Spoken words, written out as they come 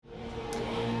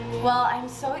Well, I'm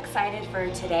so excited for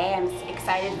today. I'm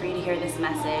excited for you to hear this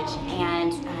message.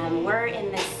 And we're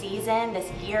in this season,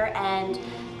 this year-end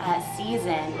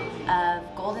season of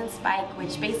Golden Spike,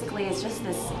 which basically is just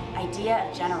this idea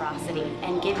of generosity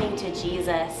and giving to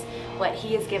Jesus what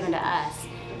he has given to us.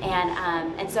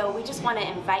 And so we just want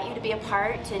to invite you to be a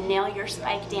part, to nail your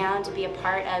spike down, to be a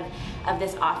part of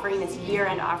this offering, this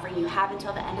year-end offering. You have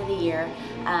until the end of the year.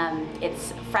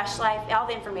 It's Fresh Life. All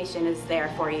the information is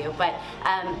there for you. But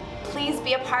please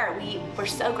be a part. We're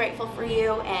so grateful for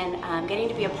you, and getting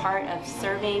to be a part of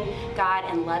serving God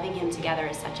and loving him together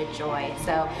is such a joy.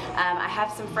 So I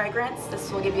have some fragrance.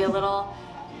 This will give you a little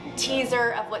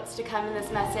teaser of what's to come in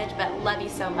this message, but love you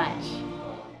so much.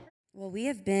 Well, we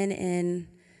have been in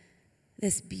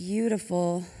this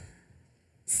beautiful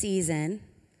season,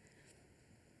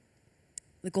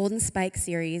 the Golden Spike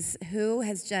series. Who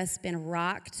has just been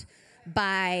rocked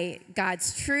by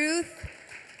God's truth,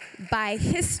 by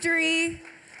history?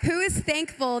 Who is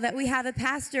thankful that we have a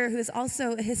pastor who is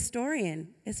also a historian?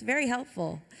 It's very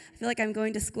helpful. I feel like I'm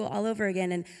going to school all over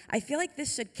again, and I feel like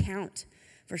this should count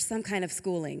for some kind of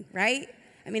schooling, right?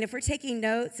 I mean, if we're taking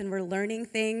notes and we're learning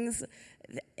things,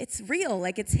 it's real,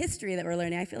 like it's history that we're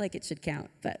learning. I feel like it should count,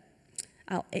 but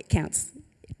it counts.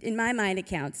 In my mind, it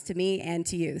counts to me and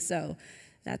to you, so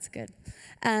that's good.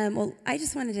 Well, I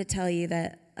just wanted to tell you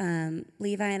that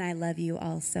Levi and I love you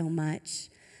all so much,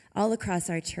 all across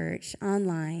our church,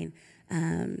 online.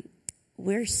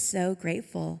 We're so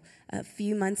grateful. A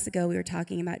few months ago, we were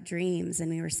talking about dreams,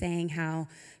 and we were saying how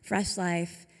Fresh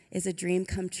Life is a dream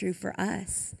come true for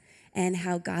us, and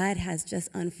how God has just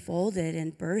unfolded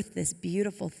and birthed this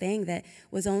beautiful thing that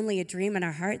was only a dream in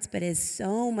our hearts, but is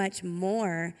so much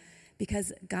more,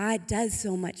 because God does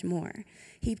so much more.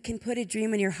 He can put a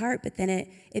dream in your heart, but then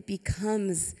it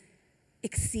becomes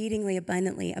exceedingly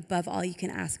abundantly above all you can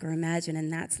ask or imagine,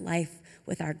 and that's life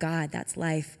with our God. That's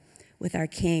life with our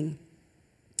King.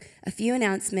 A few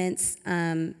announcements.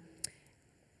 Well,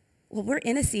 we're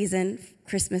in a season,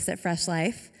 Christmas at Fresh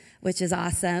Life, which is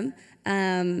awesome.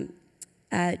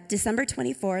 December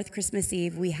 24th, Christmas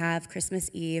Eve, we have Christmas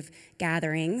Eve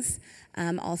gatherings,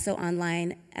 also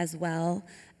online as well.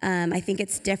 I think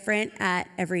it's different at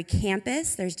every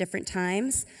campus. There's different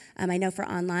times. I know for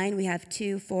online, we have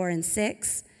 2, 4, and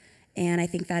 6, and I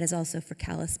think that is also for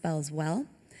Kalispell as well.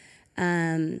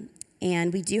 And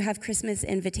we do have Christmas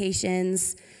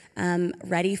invitations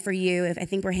ready for you. I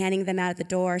think we're handing them out at the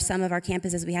door. Some of our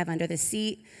campuses we have under the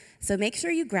seat. So make sure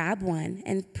you grab one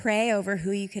and pray over who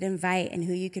you could invite and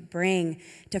who you could bring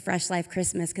to Fresh Life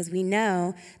Christmas, because we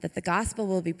know that the gospel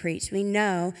will be preached. We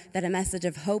know that a message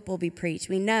of hope will be preached.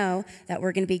 We know that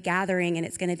we're going to be gathering, and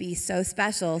it's going to be so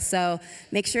special. So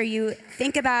make sure you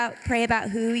pray about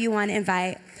who you want to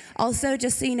invite. Also,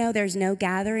 just so you know, there's no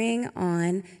gathering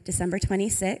on December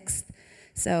 26th.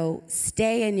 So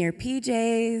stay in your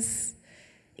PJs,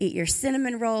 eat your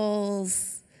cinnamon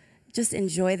rolls, just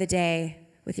enjoy the day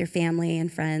with your family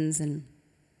and friends, and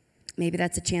maybe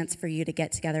that's a chance for you to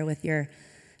get together with your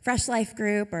Fresh Life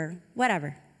group or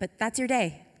whatever, but that's your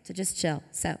day to just chill.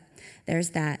 So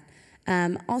there's that.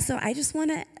 Also, I just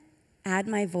want to add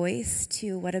my voice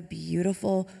to what a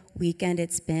beautiful weekend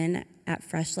it's been at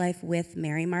Fresh Life with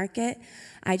Mary Market.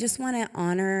 I just want to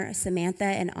honor Samantha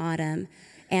and Autumn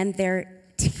and their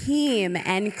team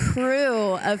and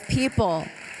crew of people.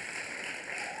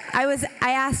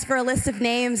 I asked for a list of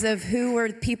names of who were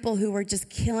people who were just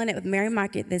killing it with Mary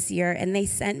Market this year, and they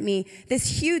sent me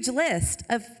this huge list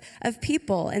of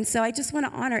people. And so I just want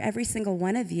to honor every single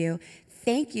one of you.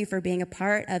 Thank you for being a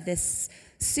part of this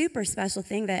super special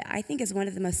thing that I think is one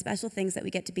of the most special things that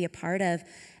we get to be a part of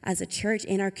as a church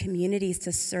in our communities,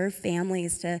 to serve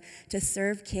families, to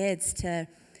serve kids, to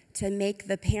make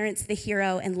the parents the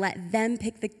hero and let them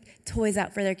pick the toys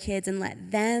out for their kids and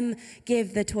let them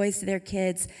give the toys to their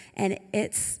kids. And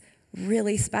it's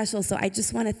really special. So I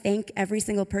just want to thank every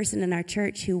single person in our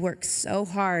church who works so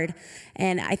hard.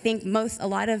 And I think a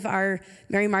lot of our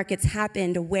Mary Markets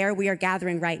happened where we are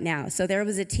gathering right now. So there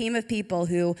was a team of people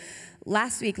who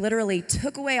last week literally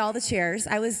took away all the chairs.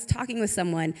 I was talking with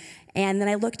someone, and then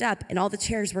I looked up and all the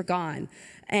chairs were gone.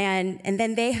 And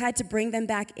then they had to bring them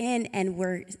back in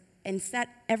and set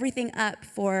everything up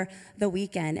for the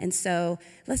weekend. And so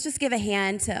let's just give a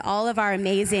hand to all of our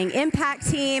amazing impact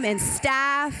team and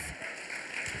staff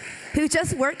who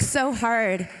just worked so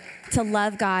hard to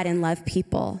love God and love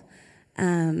people.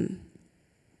 And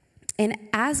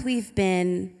as we've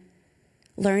been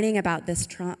learning about this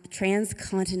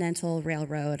transcontinental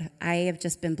railroad, I have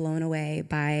just been blown away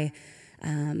by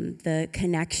the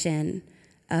connection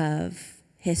of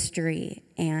history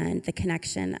and the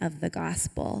connection of the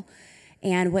gospel.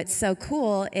 And what's so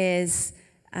cool is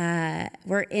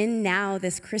we're in now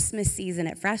this Christmas season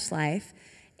at Fresh Life,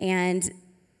 and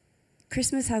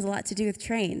Christmas has a lot to do with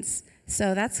trains.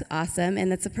 So that's awesome,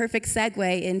 and that's a perfect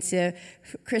segue into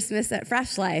Christmas at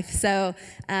Fresh Life. So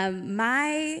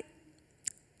my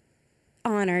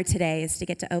honor today is to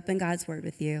get to open God's Word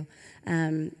with you.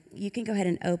 You can go ahead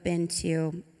and open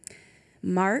to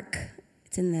Mark.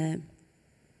 It's in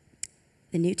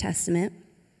the New Testament,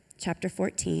 chapter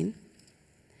 14.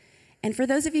 And for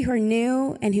those of you who are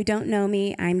new and who don't know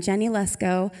me, I'm Jenny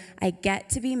Lesko. I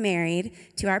get to be married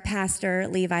to our pastor,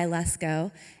 Levi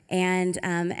Lesko. And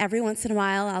every once in a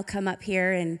while, I'll come up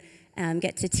here and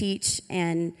get to teach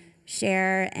and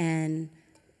share and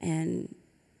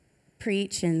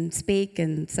preach and speak.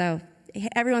 And so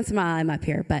every once in a while, I'm up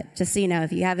here. But just so you know,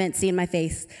 if you haven't seen my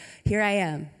face, here I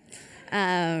am.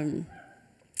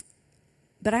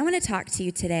 But I want to talk to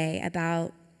you today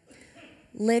about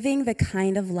living the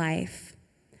kind of life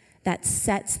that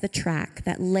sets the track,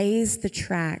 that lays the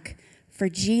track for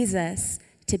Jesus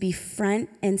to be front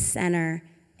and center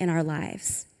in our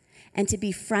lives, and to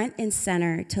be front and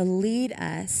center to lead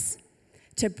us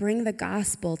to bring the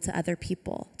gospel to other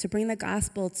people, to bring the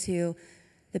gospel to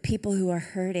the people who are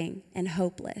hurting and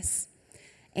hopeless.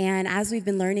 And as we've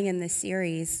been learning in this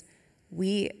series,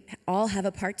 we all have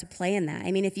a part to play in that.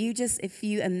 I mean, if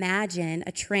you imagine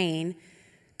a train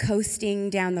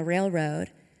coasting down the railroad,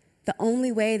 the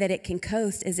only way that it can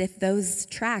coast is if those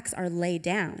tracks are laid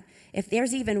down. If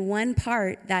there's even one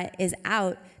part that is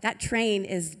out, that train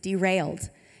is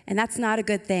derailed, and that's not a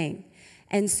good thing.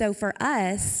 And so for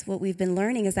us, what we've been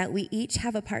learning is that we each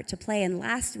have a part to play. And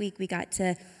last week we got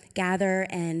to gather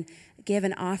and give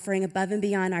an offering above and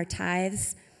beyond our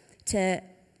tithes to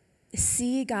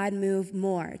see God move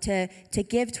more, to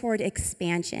give toward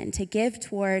expansion, to give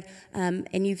toward,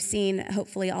 and you've seen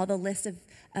hopefully all the list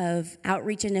of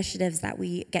outreach initiatives that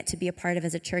we get to be a part of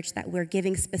as a church that we're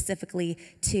giving specifically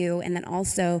to, and then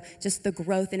also just the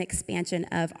growth and expansion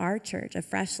of our church, of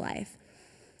Fresh Life.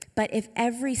 But if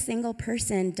every single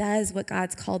person does what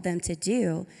God's called them to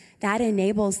do, that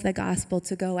enables the gospel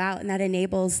to go out, and that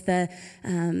enables the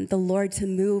Lord to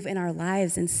move in our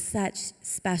lives in such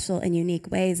special and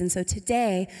unique ways. And so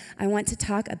today, I want to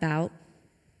talk about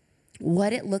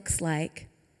what it looks like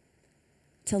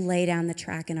to lay down the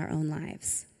track in our own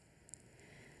lives.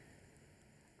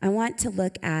 I want to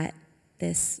look at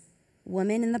this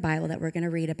woman in the Bible that we're going to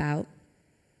read about,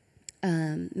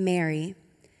 Mary.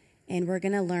 And we're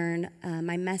going to learn,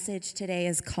 my message today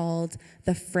is called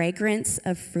The Fragrance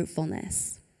of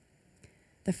Fruitfulness.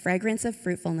 The Fragrance of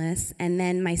Fruitfulness. And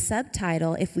then my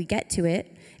subtitle, if we get to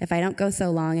it, if I don't go so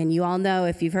long, and you all know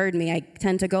if you've heard me, I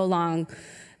tend to go long,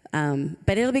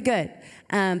 but it'll be good.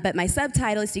 But my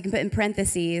subtitle is, you can put in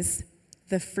parentheses,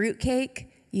 The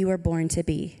Fruitcake You Were Born to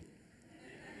Be.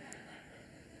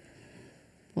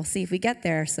 We'll see if we get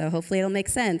there, so hopefully it'll make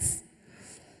sense.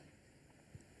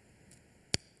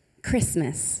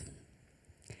 Christmas.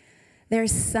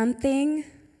 There's something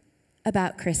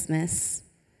about Christmas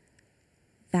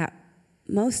that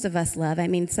most of us love. I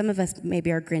mean, some of us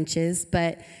maybe are Grinches,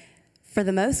 but for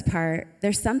the most part,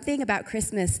 there's something about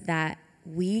Christmas that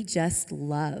we just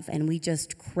love and we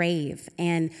just crave.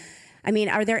 And I mean,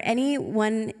 is there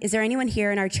anyone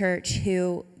here in our church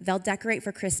who they'll decorate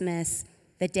for Christmas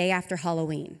the day after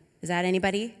Halloween? Is that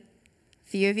anybody?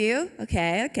 Few of you?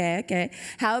 Okay.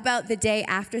 How about the day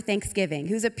after Thanksgiving?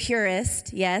 Who's a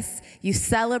purist? Yes, you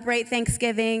celebrate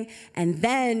Thanksgiving and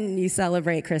then you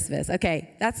celebrate Christmas.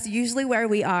 Okay, that's usually where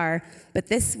we are. But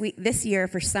this year,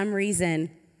 for some reason,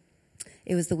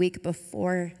 it was the week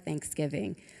before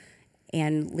Thanksgiving.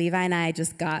 And Levi and I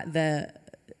just got the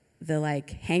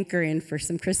hankering for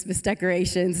some Christmas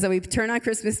decorations. So we turn on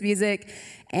Christmas music,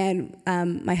 and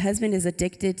my husband is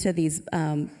addicted to these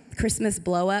Christmas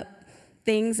blow-up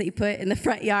things that you put in the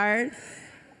front yard.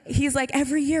 He's like,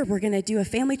 every year we're going to do a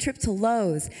family trip to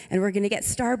Lowe's, and we're going to get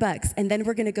Starbucks, and then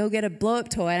we're going to go get a blow-up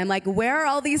toy. And I'm like, where are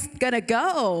all these going to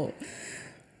go?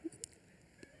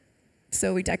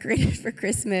 So we decorated for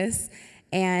Christmas,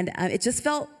 and it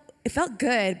felt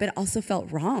good, but it also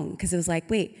felt wrong, because it was like,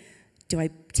 wait, do I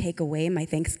take away my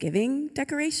Thanksgiving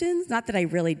decorations? Not that I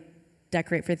really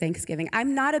decorate for Thanksgiving.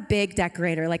 I'm not a big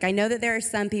decorator. Like, I know that there are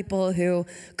some people who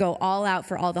go all out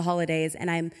for all the holidays, and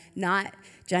I'm not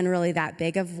generally that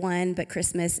big of one, but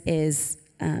Christmas is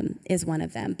one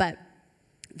of them. But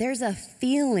there's a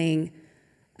feeling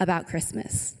about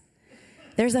Christmas.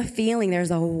 There's a feeling,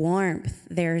 there's a warmth,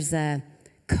 there's a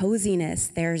coziness,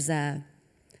 there's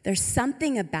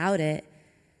something about it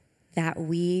that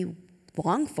we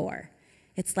long for.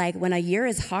 It's like when a year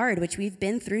is hard, which we've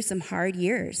been through some hard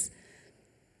years,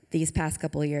 these past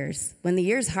couple of years. When the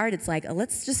year's hard, it's like,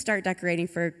 let's just start decorating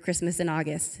for Christmas in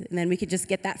August. And then we could just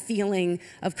get that feeling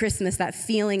of Christmas, that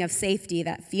feeling of safety,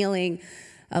 that feeling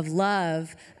of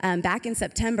love. Back in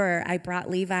September, I brought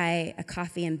Levi a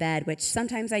coffee in bed, which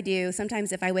sometimes I do.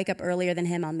 Sometimes if I wake up earlier than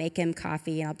him, I'll make him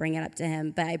coffee and I'll bring it up to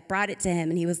him. But I brought it to him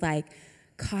and he was like,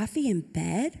 coffee in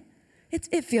bed?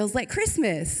 It feels like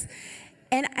Christmas.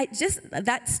 And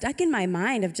that stuck in my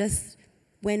mind of just,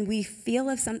 when we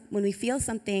feel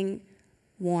something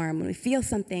warm, when we feel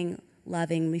something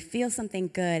loving, when we feel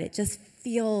something good, it just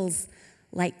feels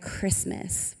like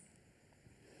Christmas.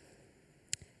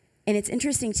 And it's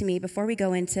interesting to me, before we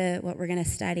go into what we're going to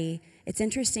study, it's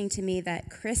interesting to me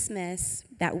that Christmas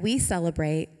that we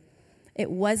celebrate, it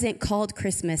wasn't called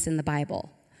Christmas in the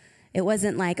Bible. It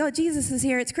wasn't like, oh, Jesus is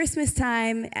here, it's Christmas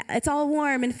time, it's all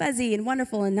warm and fuzzy and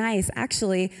wonderful and nice.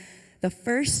 Actually, the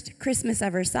first Christmas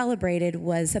ever celebrated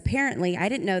was apparently, I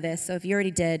didn't know this, so if you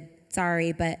already did,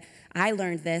 sorry, but I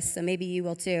learned this, so maybe you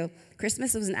will too.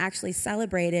 Christmas wasn't actually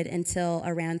celebrated until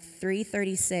around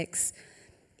 336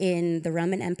 in the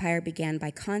Roman Empire, began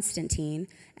by Constantine,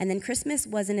 and then Christmas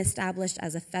wasn't established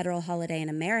as a federal holiday in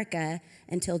America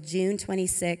until June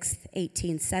 26,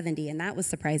 1870, and that was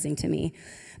surprising to me.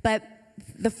 But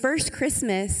the first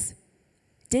Christmas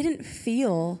didn't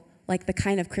feel like the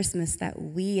kind of Christmas that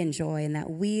we enjoy and that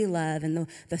we love, and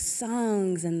the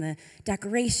songs and the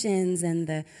decorations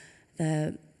and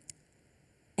the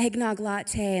eggnog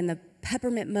latte and the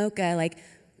peppermint mocha. Like,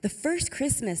 the first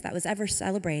Christmas that was ever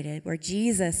celebrated, where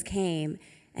Jesus came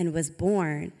and was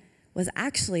born, was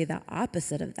actually the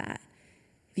opposite of that.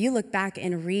 If you look back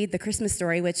and read the Christmas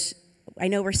story, which I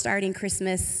know we're starting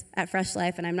Christmas at Fresh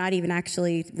Life, and I'm not even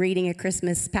actually reading a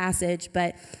Christmas passage,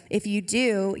 but if you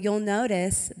do, you'll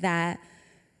notice that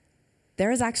there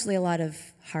is actually a lot of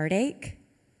heartache,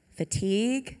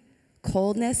 fatigue,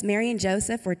 coldness. Mary and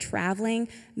Joseph were traveling.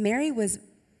 Mary was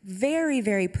very,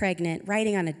 very pregnant,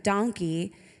 riding on a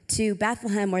donkey to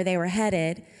Bethlehem where they were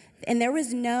headed. And there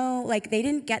was no, they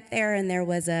didn't get there and there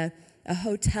was a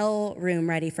hotel room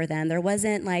ready for them. There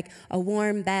wasn't a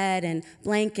warm bed and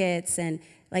blankets, and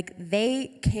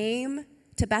they came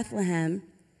to Bethlehem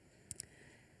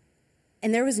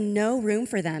and there was no room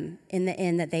for them in the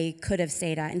inn that they could have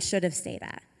stayed at and should have stayed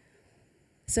at.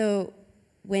 So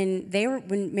when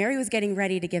Mary was getting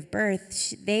ready to give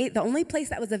birth, the only place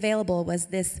that was available was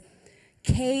this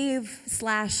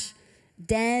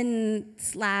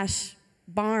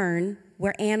cave/den/barn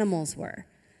where animals were.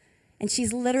 And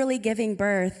she's literally giving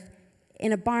birth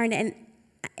in a barn. And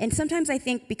sometimes I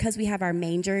think because we have our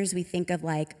mangers, we think of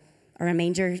or a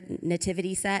manger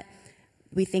nativity set,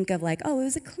 we think of it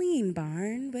was a clean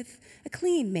barn with a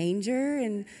clean manger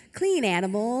and clean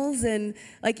animals. And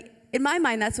in my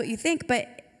mind, that's what you think.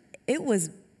 But it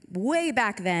was way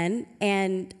back then.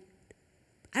 And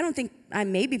I don't think,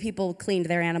 maybe people cleaned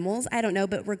their animals. I don't know.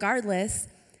 But regardless,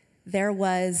 there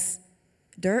was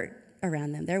dirt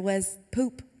around them. There was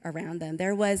poop around them.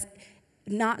 There was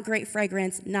not great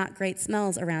fragrance, not great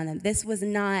smells around them. This was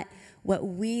not what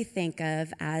we think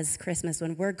of as Christmas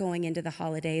when we're going into the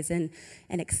holidays and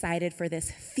excited for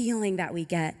this feeling that we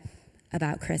get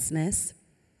about Christmas.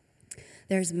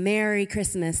 There's Merry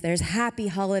Christmas. There's Happy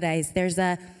Holidays. There's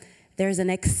an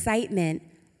excitement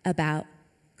about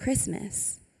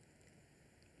Christmas.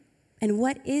 And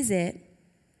what is it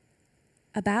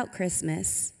about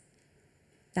Christmas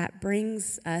that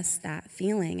brings us that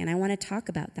feeling? And I want to talk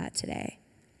about that today.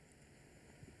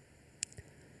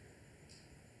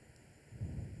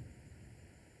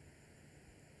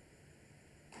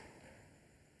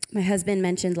 My husband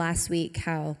mentioned last week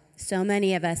how so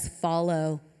many of us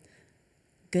follow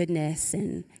goodness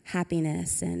and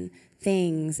happiness and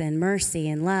things and mercy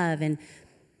and love.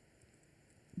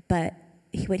 But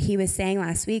what he was saying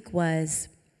last week was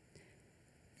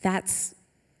that's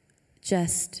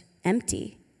just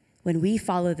empty. When we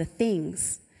follow the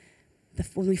things,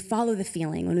 when we follow the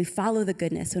feeling, when we follow the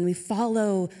goodness, when we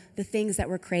follow the things that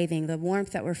we're craving, the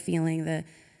warmth that we're feeling, the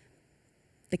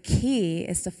key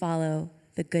is to follow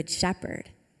the Good Shepherd.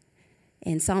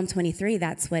 In Psalm 23,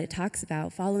 that's what it talks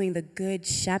about, following the Good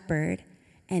Shepherd,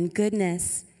 and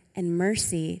goodness and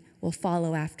mercy will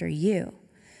follow after you.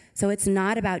 So it's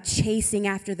not about chasing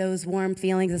after those warm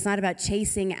feelings. It's not about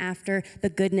chasing after the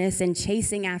goodness and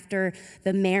chasing after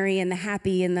the merry and the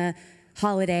happy and the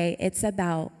holiday. It's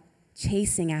about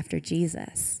chasing after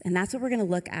Jesus. And that's what we're going to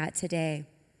look at today.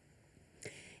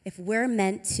 If we're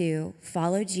meant to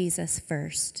follow Jesus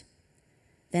first,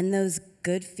 then those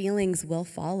good feelings will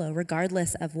follow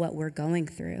regardless of what we're going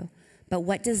through. But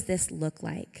what does this look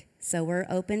like? So we're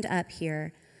opened up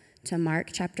here to Mark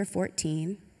chapter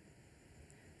 14.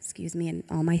 Excuse me, and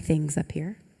all my things up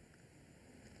here.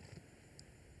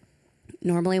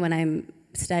 Normally when I'm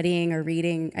studying or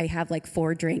reading, I have like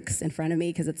 4 drinks in front of me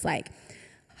because it's like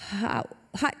hot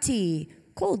tea,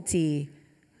 cold tea,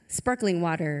 sparkling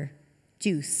water,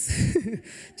 juice,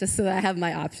 just so that I have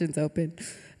my options open.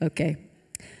 Okay.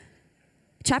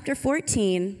 Chapter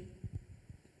 14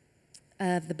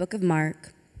 of the book of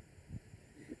Mark,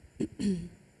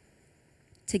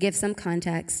 to give some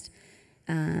context,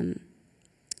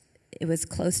 it was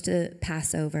close to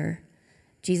Passover.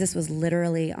 Jesus was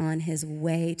literally on his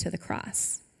way to the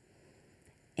cross.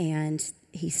 And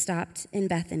he stopped in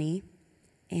Bethany.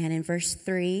 And in verse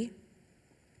 3,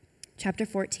 chapter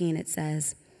 14, it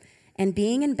says, "And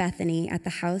being in Bethany at the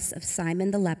house of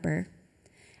Simon the leper,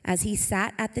 as he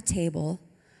sat at the table,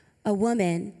 a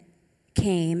woman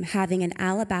came having an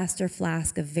alabaster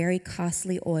flask of very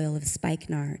costly oil of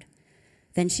spikenard.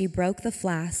 Then she broke the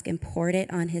flask and poured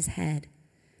it on his head.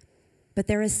 But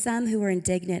there were some who were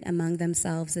indignant among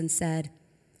themselves and said,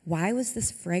 'Why was this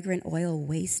fragrant oil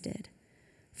wasted?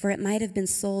 For it might have been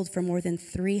sold for more than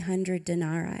 300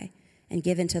 denarii and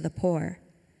given to the poor.'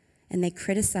 And they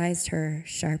criticized her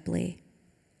sharply.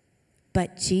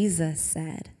 But Jesus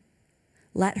said,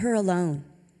 'Let her alone.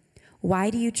 Why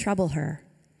do you trouble her?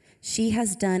 She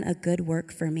has done a good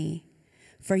work for me.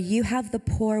 For you have the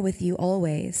poor with you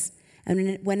always,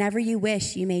 and whenever you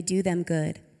wish, you may do them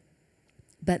good.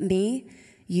 But me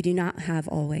you do not have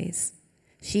always.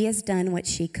 She has done what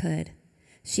she could.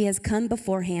 She has come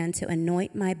beforehand to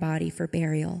anoint my body for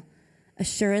burial.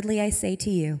 Assuredly, I say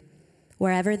to you,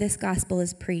 wherever this gospel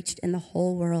is preached in the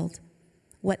whole world,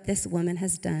 what this woman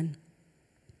has done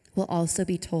will also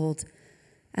be told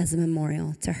as a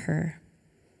memorial to her.'"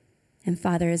 And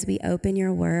Father, as we open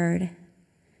your word,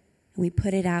 we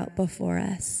put it out before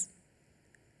us,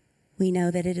 we know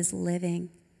that it is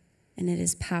living and it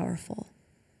is powerful.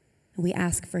 And we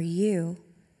ask for you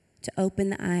to open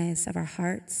the eyes of our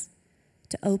hearts,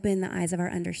 to open the eyes of our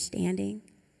understanding,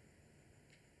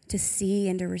 to see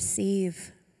and to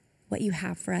receive what you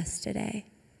have for us today.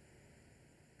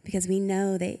 Because we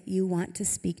know that you want to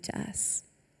speak to us.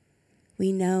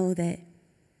 We know that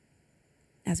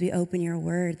as we open your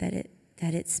word, that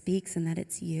it speaks and that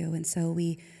it's you. And so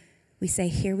we say,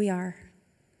 here we are.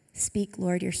 Speak,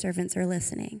 Lord, your servants are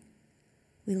listening.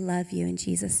 We love you in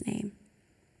Jesus' name.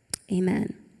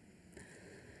 Amen.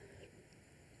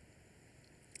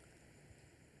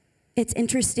 It's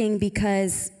interesting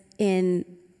because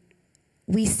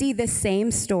we see this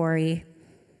same story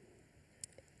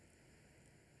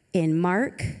in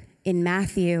Mark, in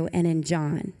Matthew, and in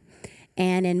John.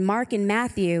 And in Mark and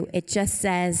Matthew, it just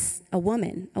says a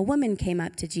woman came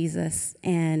up to Jesus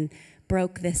and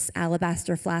broke this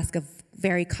alabaster flask of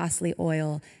very costly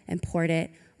oil and poured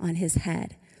it on his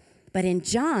head. But in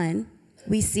John,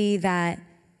 we see that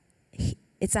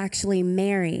it's actually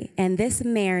Mary. And this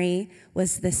Mary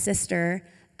was the sister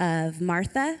of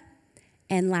Martha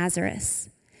and Lazarus.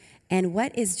 And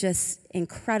what is just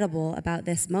incredible about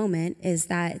this moment is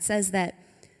that it says that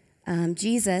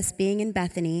Jesus, being in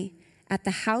Bethany, at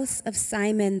the house of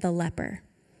Simon the leper.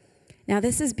 Now,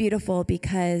 this is beautiful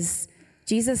because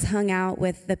Jesus hung out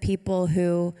with the people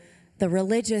who the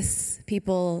religious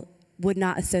people would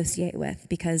not associate with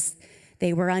because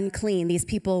they were unclean. These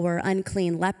people were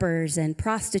unclean lepers and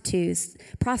prostitutes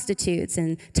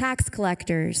and tax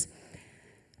collectors.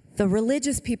 The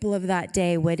religious people of that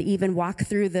day would even walk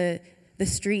through the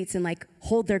streets and like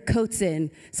hold their coats in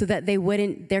so that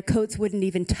their coats wouldn't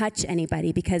even touch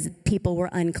anybody because people were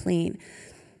unclean.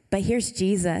 But here's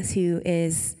Jesus who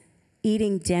is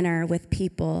eating dinner with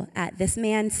people at this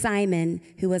man Simon,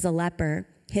 who was a leper,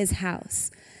 his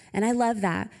house. And I love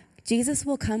that. Jesus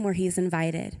will come where he's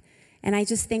invited. And I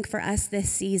just think for us this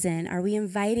season, are we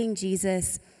inviting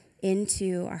Jesus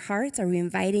into our hearts? Are we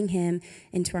inviting him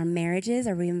into our marriages?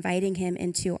 Are we inviting him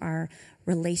into our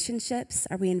relationships?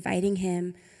 Are we inviting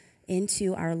him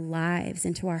into our lives,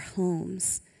 into our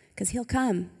homes? Because he'll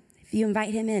come. If you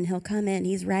invite him in, he'll come in.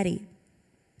 He's ready.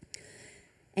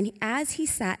 And as he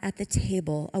sat at the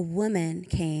table, a woman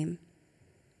came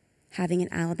having an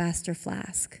alabaster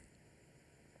flask.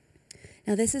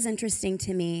 Now, this is interesting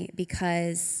to me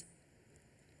because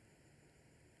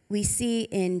we see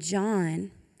in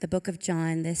John, the book of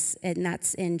John, and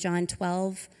that's in John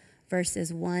 12,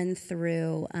 verses 1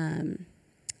 through,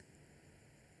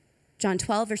 John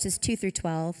 12, verses 2 through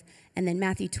 12, and then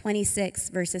Matthew 26,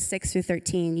 verses 6 through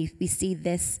 13. We see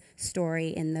this story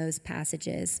in those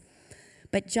passages.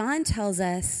 But John tells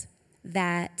us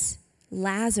that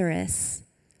Lazarus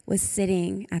was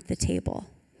sitting at the table.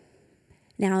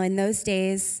 Now, in those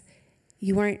days,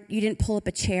 you didn't pull up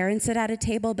a chair and sit at a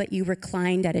table, but you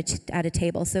reclined at a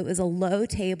table. So it was a low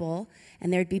table,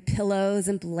 and there'd be pillows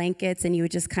and blankets, and you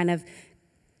would just kind of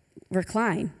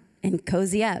recline and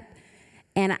cozy up.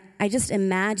 And I just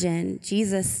imagine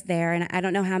Jesus there, and I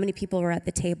don't know how many people were at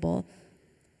the table,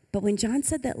 but when John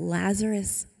said that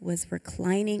Lazarus was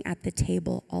reclining at the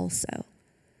table also,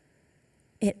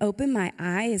 it opened my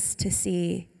eyes to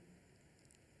see,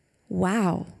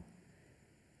 wow,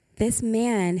 this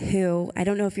man who, I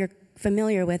don't know if you're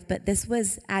familiar with, but this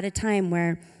was at a time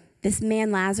where this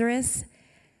man, Lazarus,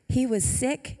 he was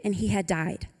sick and he had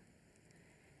died.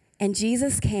 And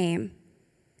Jesus came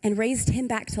and raised him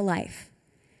back to life.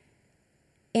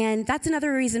 And that's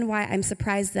another reason why I'm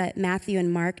surprised that Matthew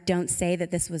and Mark don't say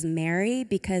that this was Mary,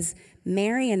 because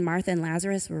Mary and Martha and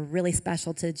Lazarus were really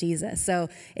special to Jesus. So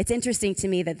it's interesting to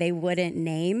me that they wouldn't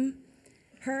name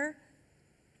her.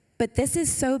 But this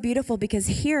is so beautiful because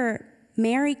here,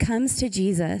 Mary comes to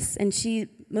Jesus, and she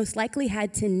most likely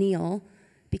had to kneel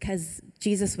because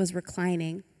Jesus was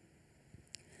reclining.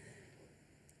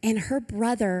 And her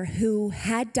brother, who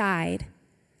had died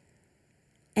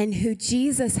and who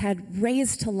Jesus had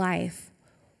raised to life,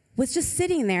 was just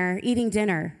sitting there eating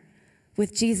dinner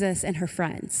with Jesus and her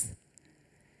friends.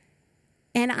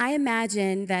 And I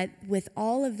imagine that with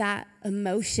all of that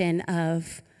emotion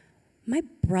of, my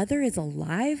brother is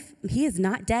alive. He is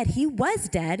not dead. He was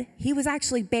dead. He was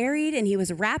actually buried, and he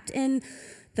was wrapped in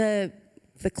the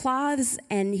cloths,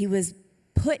 and he was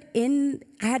put in,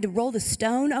 I had to roll the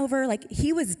stone over, like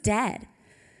he was dead.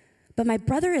 But my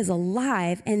brother is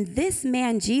alive, and this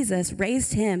man Jesus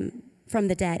raised him from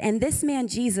the dead. And this man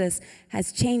Jesus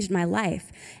has changed my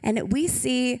life. And we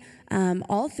see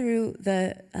all through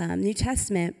the New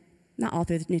Testament, not all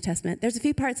through the New Testament, there's a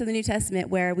few parts of the New Testament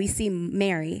where we see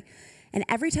Mary. And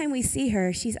every time we see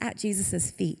her, she's at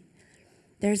Jesus' feet.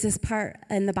 There's this part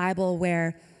in the Bible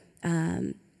where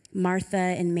Martha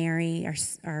and Mary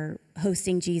are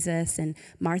hosting Jesus, and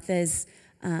Martha's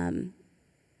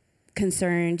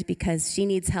concerned because she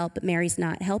needs help, but Mary's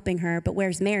not helping her. But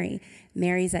where's Mary?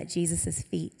 Mary's at Jesus'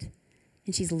 feet,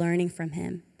 and she's learning from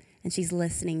him, and she's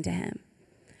listening to him.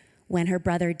 When her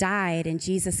brother died and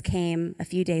Jesus came a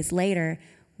few days later,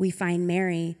 we find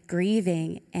Mary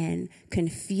grieving and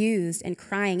confused and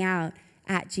crying out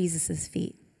at Jesus'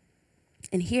 feet.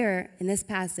 And here in this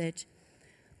passage,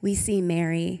 we see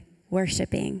Mary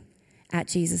worshiping at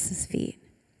Jesus' feet.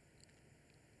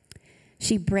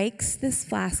 She breaks this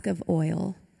flask of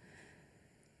oil.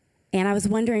 And I was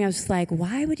wondering, I was just like,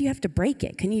 why would you have to break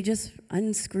it? Can you just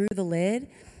unscrew the lid?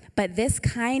 But this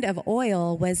kind of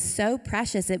oil was so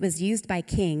precious. It was used by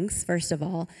kings, first of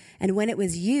all. And when it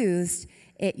was used,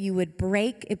 you would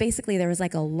break, basically there was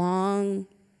like a long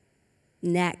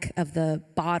neck of the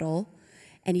bottle,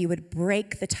 and you would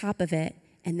break the top of it,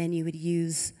 and then you would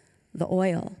use the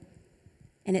oil.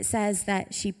 And it says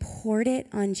that she poured it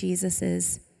on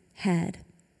Jesus's head.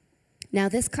 Now,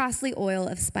 this costly oil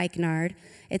of spikenard,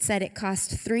 it said it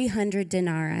cost 300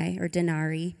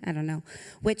 denarii, I don't know,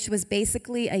 which was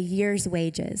basically a year's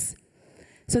wages.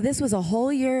 So this was a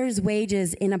whole year's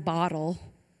wages in a bottle.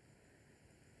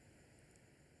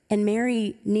 And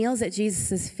Mary kneels at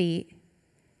Jesus' feet,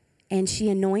 and she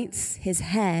anoints his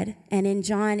head. And in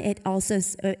John, it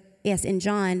says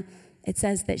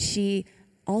that she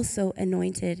also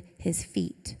anointed his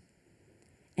feet,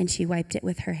 and she wiped it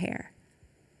with her hair.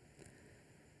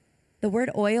 The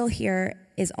word oil here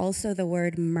is also the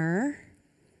word myrrh,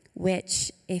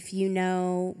 which, if you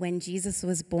know, when Jesus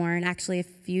was born, actually a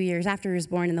few years after he was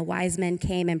born, and the wise men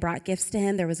came and brought gifts to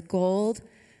him, there was gold,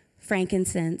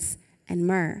 frankincense, and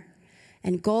myrrh.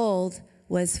 And gold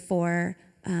was for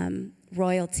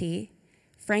royalty.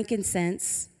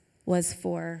 Frankincense was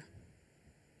for,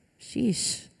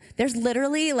 there's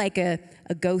literally like a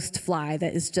ghost fly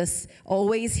that is just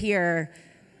always here.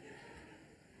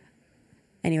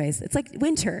 Anyways, it's like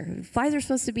winter. Flies are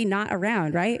supposed to be not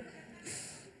around, right?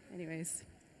 Anyways.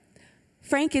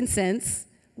 Frankincense,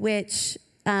 which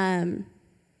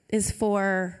is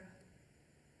for,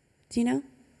 do you know?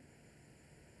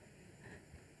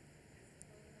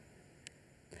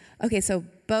 Okay, so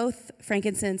both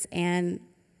frankincense and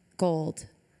gold,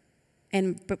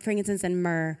 and frankincense and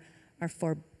myrrh are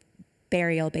for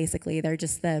burial, basically. They're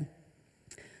just the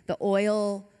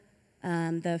oil,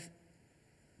 the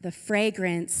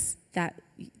fragrance that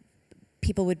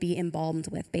people would be embalmed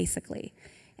with, basically.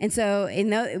 And so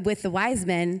with the wise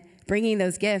men bringing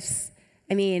those gifts,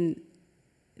 I mean,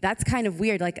 that's kind of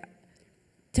weird. Like,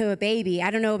 to a baby,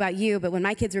 I don't know about you, but when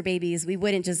my kids were babies, we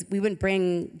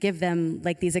wouldn't give them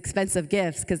like these expensive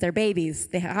gifts because they're babies.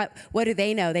 What do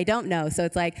they know? They don't know. So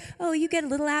it's like, oh, you get a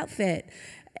little outfit.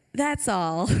 That's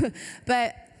all.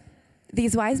 But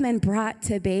these wise men brought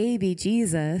to baby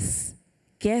Jesus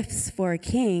gifts for a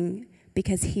king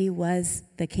because he was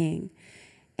the king.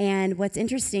 And what's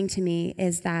interesting to me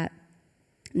is that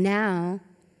now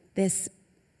it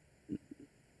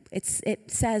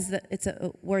says that it's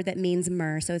a word that means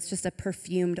myrrh, so it's just a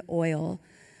perfumed oil.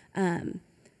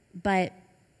 But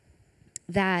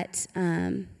that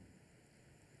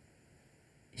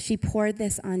she poured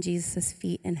this on Jesus'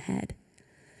 feet and head.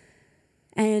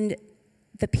 And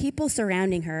the people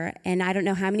surrounding her, and I don't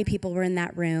know how many people were in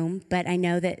that room, but I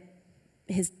know that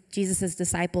Jesus'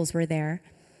 disciples were there.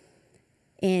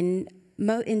 In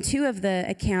two of the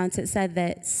accounts, it said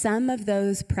that some of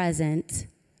those present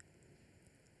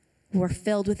were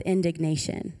filled with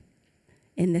indignation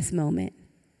in this moment.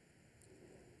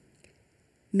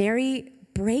 Mary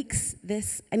breaks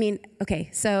this.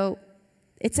 So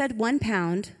it said 1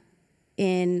 pound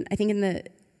in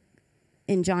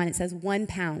John it says 1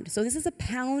 pound. So this is a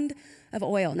pound of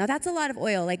oil. Now that's a lot of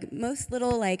oil. Like most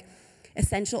little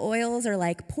essential oils are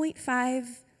 0.5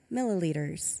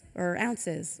 milliliters or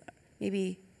ounces,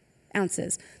 maybe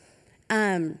ounces.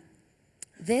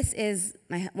 This is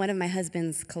one of my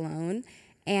husband's cologne,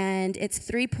 and it's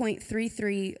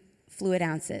 3.33 fluid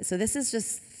ounces. So this is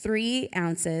just 3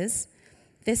 ounces.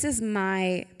 This is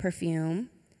my perfume,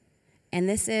 and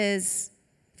this is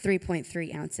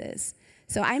 3.3 ounces.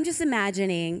 So I'm just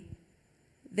imagining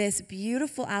this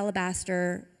beautiful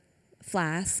alabaster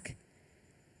flask.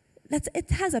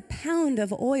 It has a pound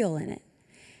of oil in it.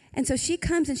 And so she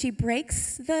comes and she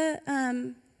breaks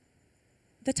the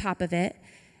top of it.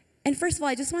 And first of all,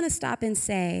 I just want to stop and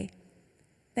say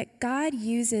that God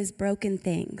uses broken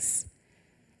things.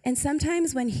 And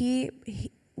sometimes when he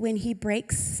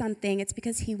breaks something, it's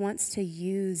because he wants to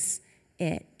use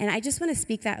it. And I just want to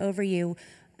speak that over you.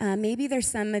 Maybe there's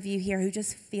some of you here who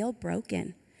just feel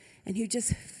broken and who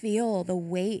just feel the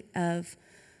weight of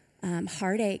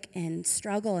heartache and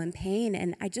struggle and pain.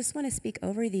 And I just want to speak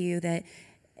over you that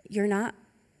you're not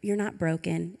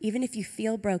broken. Even if you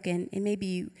feel broken, and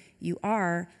maybe you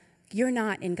are, you're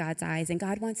not in God's eyes. And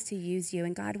God wants to use you,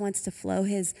 and God wants to flow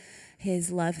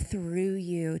his love through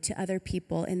you to other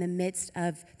people in the midst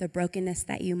of the brokenness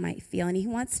that you might feel. And he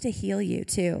wants to heal you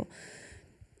too.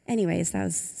 Anyways, that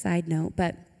was a side note.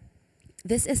 But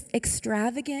this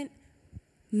extravagant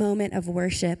moment of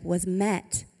worship was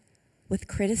met with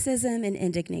criticism and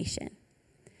indignation.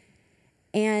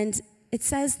 And it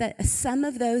says that some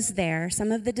of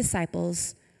the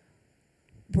disciples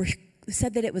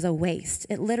said that it was a waste.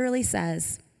 It literally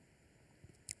says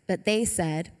that they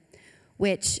said,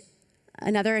 which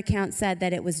another account said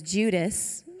that it was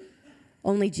Judas,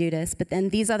 only Judas, but then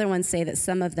these other ones say that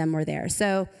some of them were there.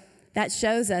 So that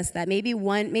shows us that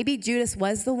maybe Judas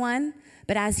was the one,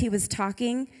 but as he was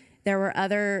talking, there were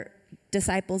other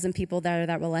disciples and people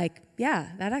that were like,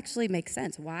 yeah, that actually makes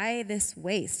sense. Why this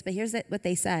waste? But here's what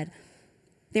they said.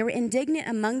 They were indignant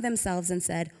among themselves and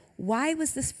said, why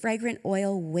was this fragrant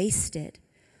oil wasted?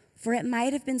 For it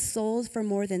might have been sold for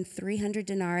more than 300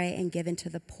 denarii and given to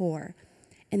the poor.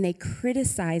 And they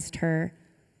criticized her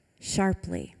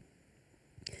sharply.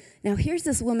 Now here's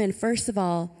this woman, first of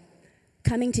all,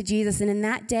 coming to Jesus, and in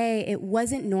that day, it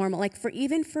wasn't normal.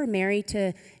 Even for Mary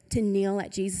to kneel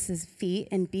at Jesus' feet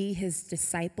and be his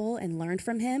disciple and learn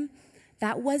from him,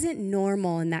 that wasn't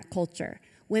normal in that culture.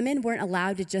 Women weren't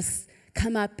allowed to just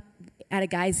come up at a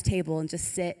guy's table and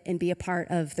just sit and be a part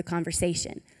of the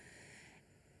conversation.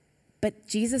 But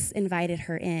Jesus invited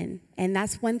her in, and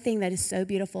that's one thing that is so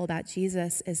beautiful about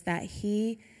Jesus is that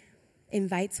he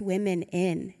invites women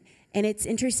in. And it's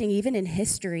interesting, even in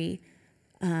history,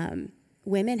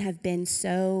 women have been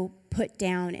so put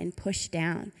down and pushed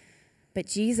down. But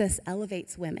Jesus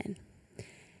elevates women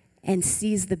and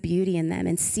sees the beauty in them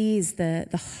and sees the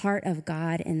heart of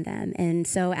God in them. And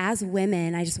so as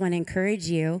women, I just want to encourage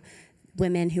you,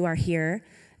 women who are here,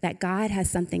 that God has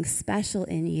something special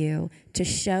in you to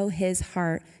show his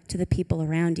heart to the people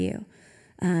around you.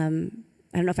 I don't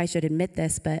know if I should admit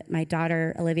this, but my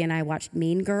daughter, Olivia, and I watched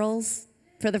Mean Girls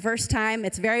for the first time.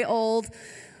 It's very old.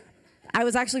 I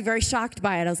was actually very shocked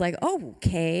by it. I was like, oh,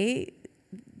 okay,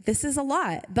 this is a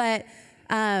lot. But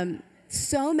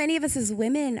so many of us as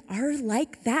women are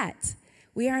like that.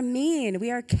 We are mean. We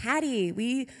are catty.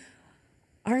 We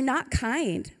are not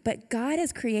kind. But God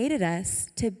has created us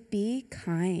to be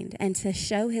kind and to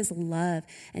show his love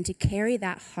and to carry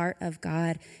that heart of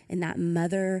God in that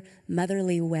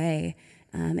motherly way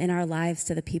in our lives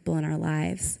to the people in our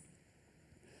lives.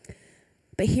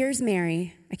 But here's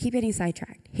Mary. I keep getting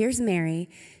sidetracked. Here's Mary.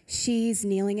 She's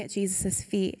kneeling at Jesus'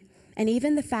 feet. And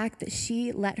even the fact that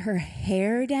she let her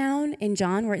hair down in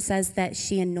John, where it says that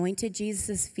she anointed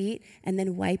Jesus' feet and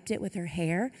then wiped it with her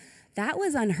hair, that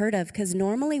was unheard of, because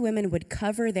normally women would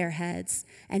cover their heads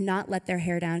and not let their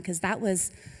hair down, because that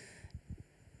was,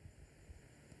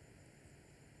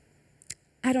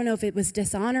 I don't know if it was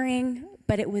dishonoring,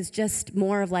 but it was just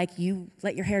more of like, you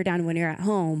let your hair down when you're at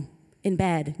home in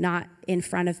bed, not in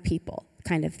front of people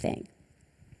kind of thing.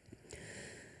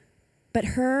 But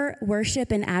her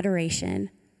worship and adoration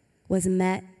was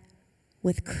met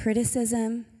with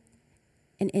criticism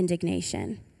and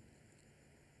indignation.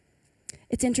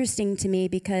 It's interesting to me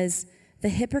because the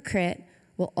hypocrite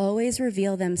will always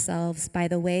reveal themselves by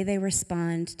the way they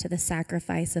respond to the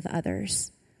sacrifice of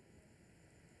others.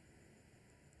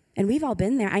 And we've all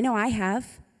been there. I know I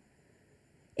have.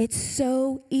 It's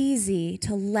so easy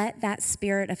to let that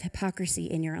spirit of hypocrisy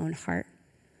in your own heart.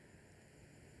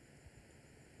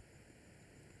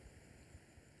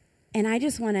 And I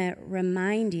just want to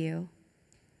remind you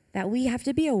that we have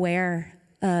to be aware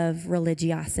of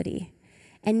religiosity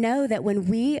and know that when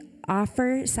we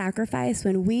offer sacrifice,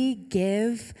 when we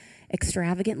give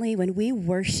extravagantly, when we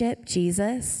worship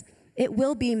Jesus, it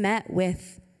will be met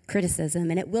with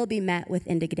criticism, and it will be met with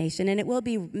indignation, and it will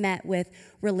be met with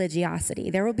religiosity.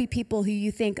 There will be people who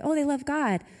you think, oh, they love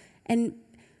God, and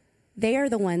they are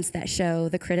the ones that show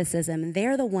the criticism.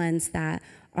 They're the ones that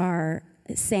are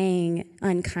saying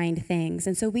unkind things.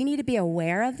 And so we need to be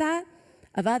aware of that,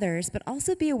 of others, but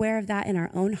also be aware of that in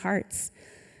our own hearts.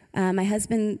 My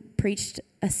husband preached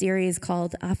a series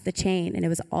called Off the Chain, and it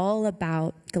was all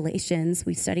about Galatians.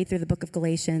 We studied through the book of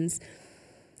Galatians,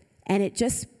 and it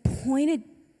just pointed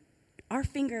our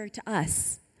finger to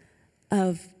us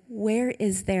of where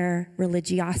is there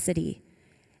religiosity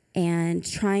and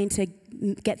trying to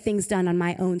get things done on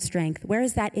my own strength. Where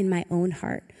is that in my own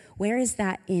heart? Where is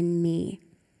that in me?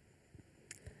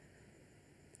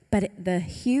 But the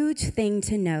huge thing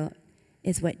to note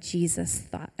is what Jesus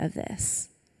thought of this.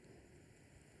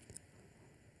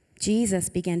 Jesus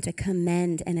began to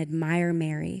commend and admire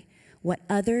Mary. What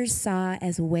others saw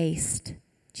as waste,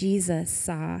 Jesus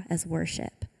saw as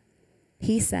worship.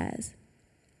 He says,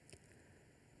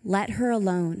 "Let her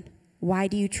alone. Why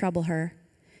do you trouble her?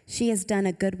 She has done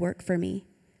a good work for me.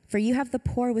 For you have the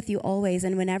poor with you always,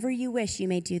 and whenever you wish, you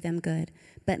may do them good.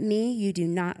 But me you do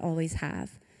not always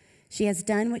have. She has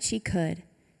done what she could.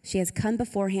 She has come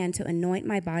beforehand to anoint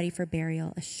my body for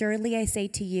burial. Assuredly, I say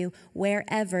to you,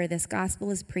 wherever this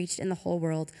gospel is preached in the whole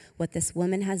world, what this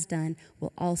woman has done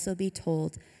will also be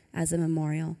told as a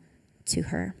memorial to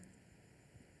her."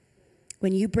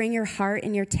 When you bring your heart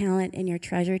and your talent and your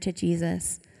treasure to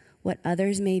Jesus, what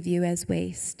others may view as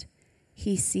waste,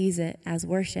 he sees it as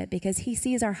worship, because he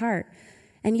sees our heart.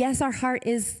 And yes, our heart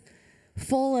is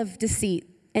full of deceit.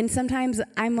 And sometimes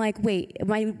I'm like, wait,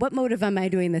 what motive am I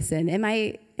doing this in?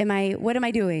 What am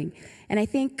I doing? And I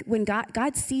think when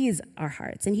God sees our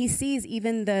hearts, and he sees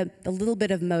even the little bit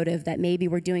of motive that maybe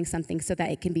we're doing something so that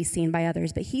it can be seen by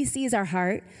others, but he sees our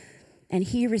heart and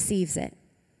he receives it.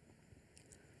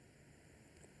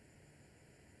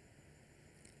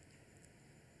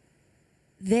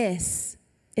 This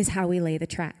is how we lay the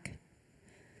track.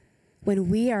 When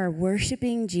we are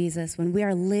worshiping Jesus, when we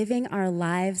are living our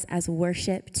lives as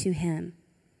worship to him,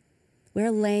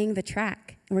 we're laying the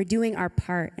track, and we're doing our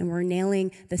part, and we're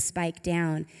nailing the spike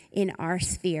down in our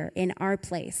sphere, in our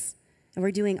place, and we're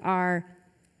doing our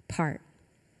part.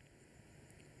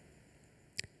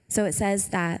 So it says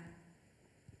that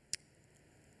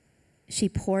she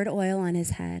poured oil on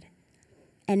his head.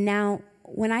 And now,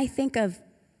 when I think of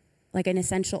like an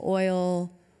essential oil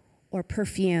or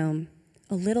perfume,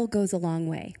 a little goes a long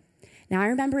way. Now, I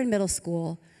remember in middle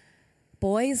school,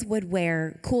 boys would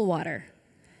wear Cool Water.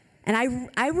 And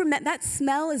I remember that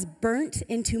smell is burnt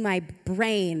into my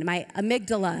brain, my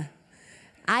amygdala.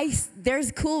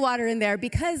 There's Cool Water in there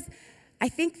because I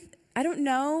don't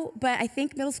know, but I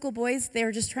think middle school boys, they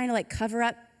were just trying to like cover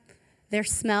up their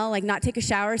smell, like not take a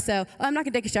shower. So, I'm not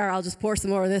gonna take a shower, I'll just pour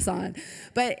some more of this on.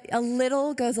 But a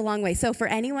little goes a long way. So for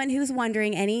anyone who's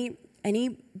wondering, any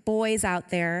boys out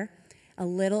there,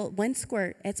 one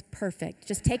squirt, it's perfect.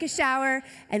 Just take a shower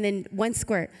and then one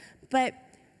squirt. But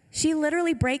she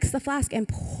literally breaks the flask and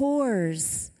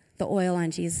pours the oil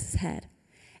on Jesus' head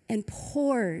and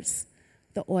pours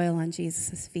the oil on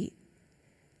Jesus' feet.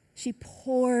 She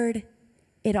poured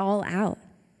it all out.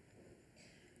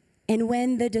 And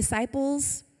when the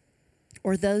disciples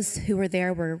or those who were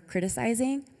there were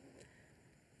criticizing,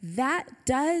 that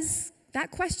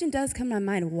question does come to my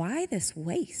mind. Why this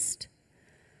waste?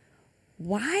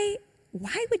 Why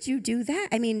would you do that?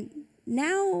 I mean,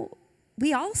 now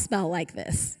we all smell like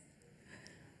this.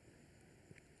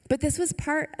 But this was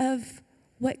part of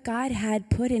what God had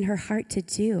put in her heart to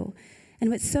do. And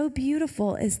what's so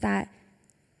beautiful is that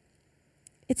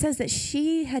it says that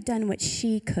she had done what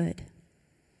she could.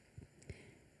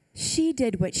 She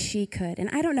did what she could. And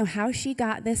I don't know how she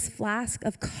got this flask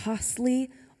of costly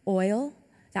oil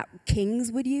that kings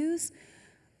would use.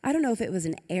 I don't know if it was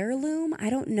an heirloom. I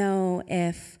don't know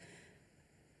if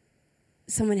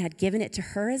someone had given it to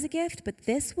her as a gift, but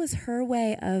this was her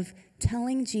way of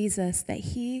telling Jesus that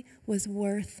he was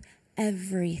worth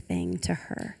everything to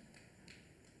her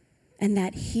and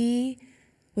that he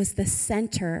was the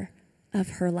center of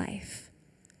her life.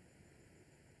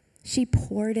 She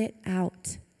poured it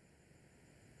out.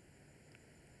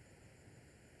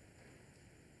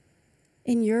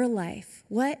 In your life,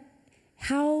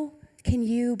 how can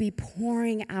you be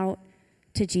pouring out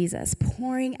to Jesus,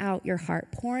 pouring out your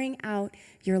heart, pouring out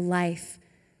your life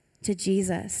to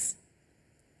Jesus?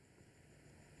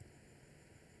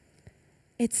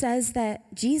 It says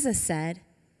that Jesus said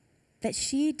that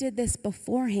she did this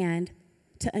beforehand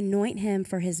to anoint him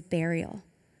for his burial.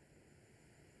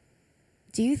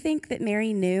 Do you think that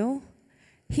Mary knew?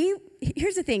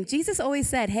 Here's the thing. Jesus always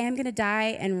said, hey, I'm going to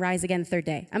die and rise again the third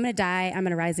day. I'm going to die, I'm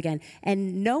going to rise again.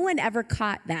 And no one ever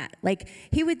caught that. Like,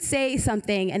 he would say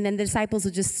something, and then the disciples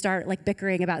would just start, like,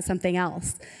 bickering about something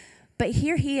else. But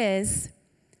here he is,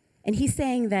 and he's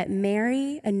saying that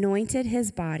Mary anointed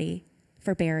his body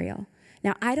for burial.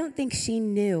 Now, I don't think she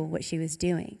knew what she was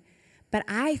doing, but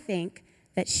I think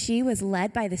that she was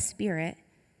led by the Spirit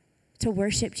to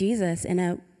worship Jesus in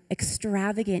an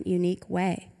extravagant, unique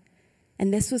way.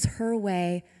 And this was her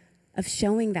way of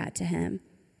showing that to him.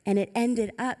 And it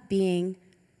ended up being,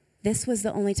 this was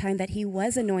the only time that he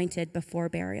was anointed before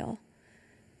burial.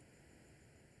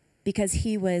 Because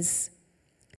he was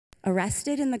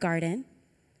arrested in the garden,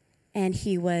 and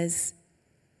he was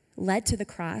led to the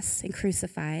cross and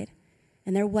crucified.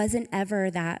 And there wasn't ever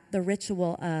the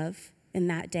ritual of, in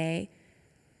that day,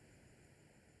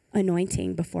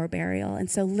 anointing before burial. And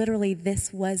so literally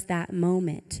this was that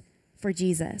moment for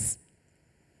Jesus.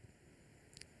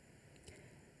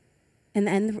 And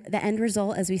the end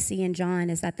result, as we see in John,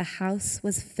 is that the house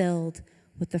was filled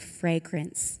with the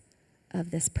fragrance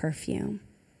of this perfume.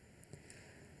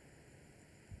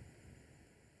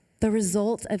 The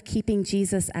result of keeping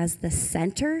Jesus as the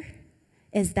center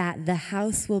is that the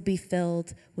house will be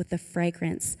filled with the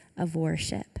fragrance of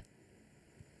worship.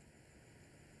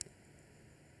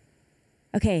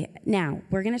 Okay, now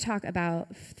we're going to talk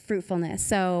about fruitfulness.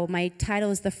 So my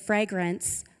title is The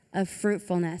Fragrance of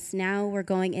Fruitfulness. Now we're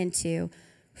going into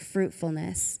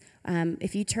fruitfulness.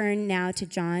 If you turn now to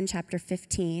John chapter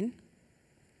 15,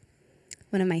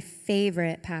 one of my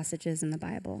favorite passages in the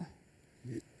Bible.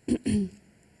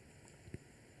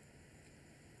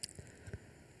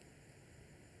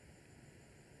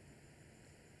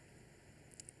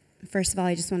 First of all,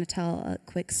 I just want to tell a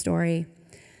quick story.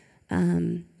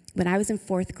 When I was in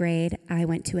 4th grade, I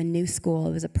went to a new school.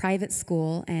 It was a private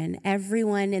school, and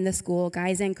everyone in the school,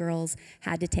 guys and girls,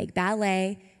 had to take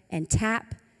ballet and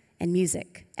tap and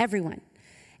music, everyone.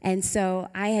 And so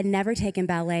I had never taken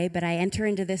ballet, but I enter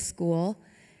into this school,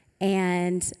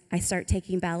 and I start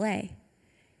taking ballet.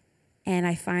 And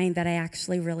I find that I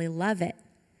actually really love it.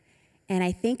 And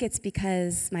I think it's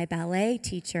because my ballet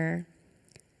teacher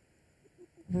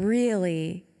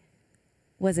really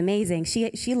was amazing.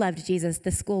 She loved Jesus.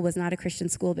 The school was not a Christian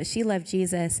school, but she loved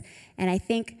Jesus. And I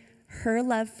think her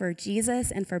love for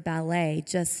Jesus and for ballet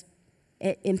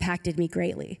it impacted me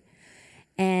greatly.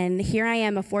 And here I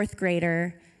am, a 4th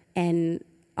grader, and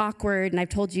awkward, and I've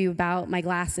told you about my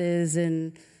glasses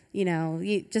and,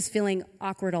 just feeling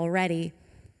awkward already.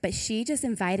 But she just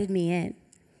invited me in.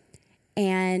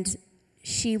 And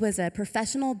she was a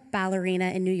professional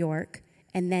ballerina in New York,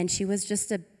 and then she was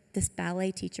just this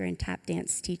ballet teacher and tap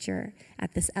dance teacher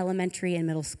at this elementary and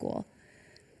middle school.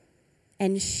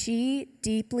 And she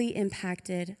deeply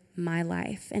impacted my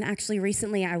life. And actually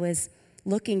recently I was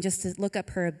looking just to look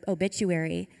up her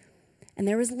obituary, and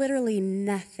there was literally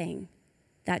nothing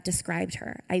that described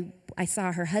her. I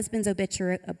saw her husband's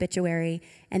obituary,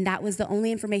 and that was the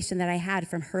only information that I had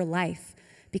from her life,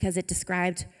 because it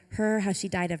described her, how she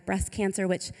died of breast cancer,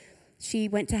 which she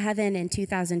went to heaven in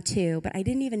 2002, but I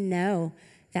didn't even know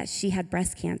that she had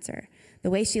breast cancer. The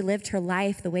way she lived her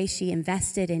life, the way she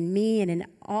invested in me and in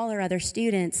all her other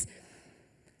students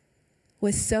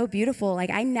was so beautiful. Like,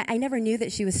 I never knew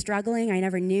that she was struggling. I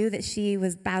never knew that she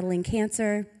was battling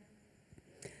cancer.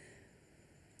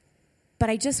 But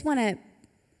I just want to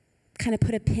kind of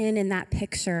put a pin in that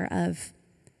picture of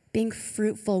being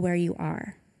fruitful where you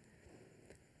are.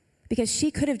 Because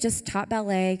she could have just taught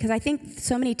ballet, because I think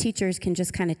so many teachers can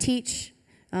just kind of teach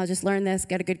I'll just learn this,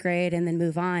 get a good grade, and then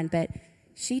move on. But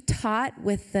she taught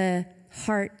with the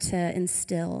heart to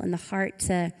instill and the heart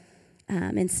to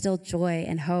instill joy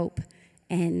and hope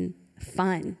and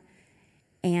fun.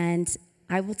 And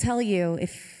I will tell you,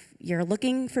 if you're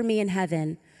looking for me in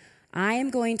heaven, I am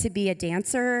going to be a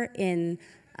dancer in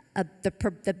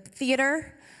the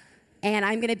theater, and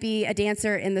I'm going to be a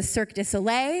dancer in the Cirque du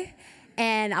Soleil,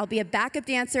 and I'll be a backup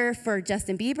dancer for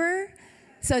Justin Bieber.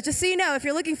 So just so you know, if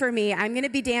you're looking for me, I'm going to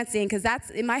be dancing, because that's,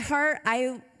 in my heart,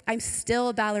 I'm still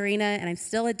a ballerina, and I'm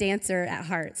still a dancer at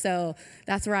heart. So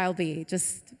that's where I'll be,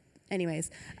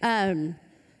 anyways.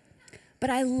 But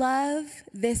I love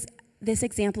this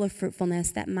example of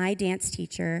fruitfulness that my dance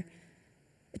teacher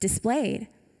displayed.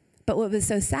 But what was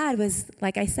so sad was,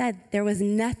 like I said, there was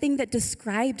nothing that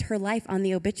described her life on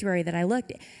the obituary that I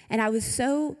looked. And I was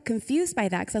so confused by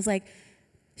that, because I was like,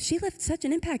 she left such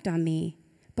an impact on me.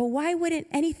 But why wouldn't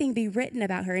anything be written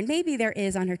about her? And maybe there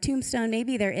is on her tombstone,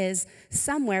 maybe there is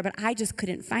somewhere, but I just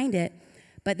couldn't find it.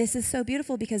 But this is so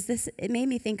beautiful, because it made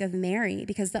me think of Mary,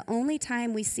 because the only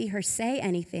time we see her say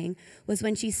anything was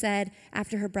when she said,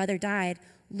 after her brother died,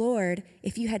 "Lord,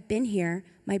 if you had been here,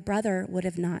 my brother would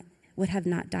have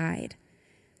not died."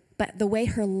 But the way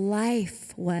her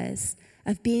life was,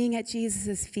 of being at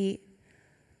Jesus' feet,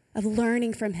 of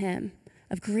learning from him,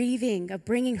 of grieving, of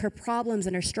bringing her problems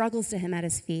and her struggles to him at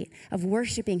his feet, of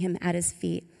worshiping him at his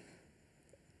feet,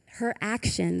 her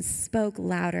actions spoke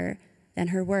louder than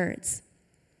her words.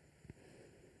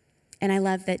 And I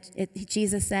love that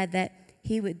Jesus said that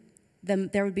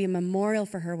there would be a memorial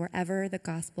for her wherever the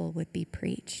gospel would be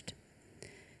preached.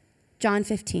 John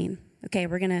 15. Okay,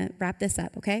 we're going to wrap this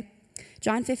up, okay?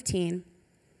 John 15.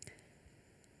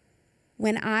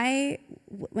 When I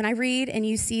read and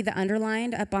you see the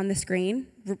underlined up on the screen,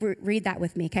 read that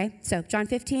with me, okay? So John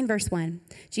 15, verse 1.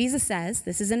 Jesus says,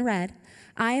 this is in red,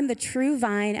 "I am the true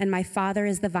vine, and my Father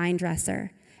is the vine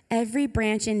dresser. Every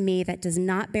branch in me that does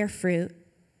not bear fruit,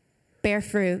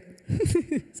 sorry,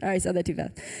 I said that too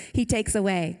fast, he takes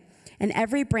away. And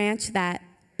every branch that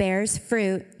bears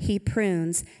fruit, he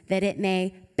prunes, that it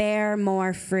may bear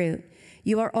more fruit.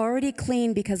 You are already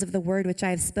clean because of the word which I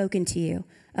have spoken to you.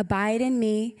 Abide in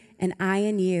me, and I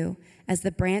in you, as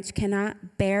the branch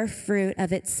cannot bear fruit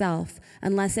of itself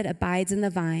unless it abides in the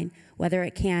vine, neither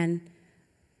can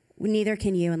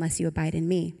you unless you abide in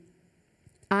me.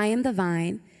 I am the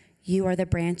vine, you are the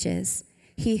branches.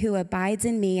 He who abides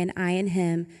in me and I in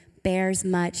him bears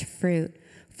much fruit,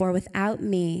 for without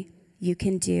me you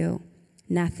can do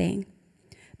nothing.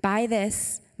 By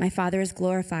this my Father is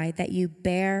glorified, that you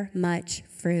bear much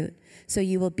fruit, so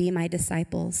you will be my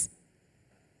disciples."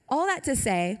 All that to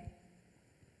say,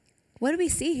 what do we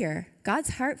see here? God's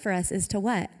heart for us is to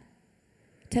what?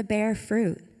 To bear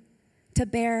fruit.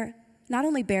 Not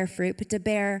only bear fruit, but to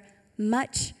bear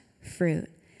much fruit.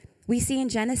 We see in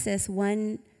Genesis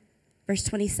 1, verse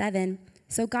 27,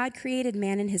 "So God created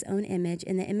man in his own image.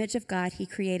 In the image of God, he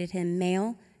created him.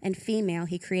 Male and female,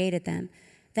 he created them.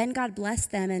 Then God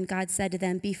blessed them, and God said to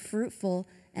them, 'Be fruitful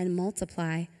and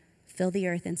multiply, fill the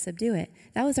earth and subdue it.'"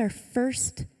 That was our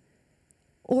first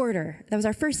order. That was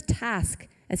our first task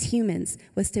as humans,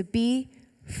 was to be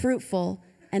fruitful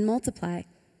and multiply.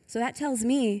 So that tells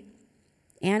me,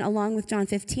 and along with John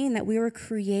 15, that we were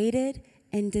created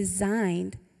and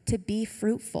designed to be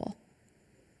fruitful.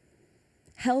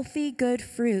 Healthy, good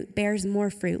fruit bears more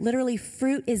fruit. Literally,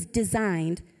 fruit is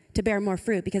designed to bear more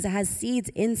fruit because it has seeds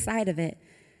inside of it,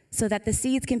 so that the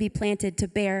seeds can be planted to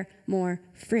bear more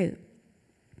fruit.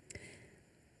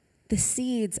 The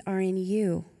seeds are in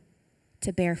you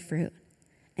to bear fruit,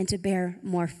 and to bear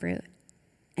more fruit,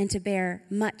 and to bear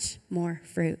much more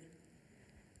fruit.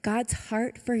 God's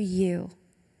heart for you,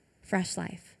 Fresh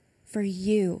Life, for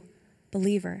you,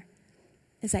 believer,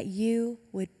 is that you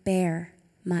would bear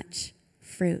much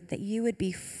fruit, that you would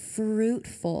be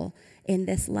fruitful in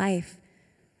this life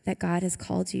that God has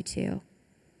called you to.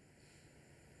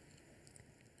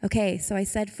 Okay, so I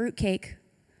said fruitcake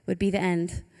would be the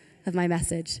end of my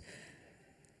message.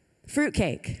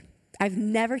 Fruitcake. I've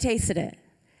never tasted it.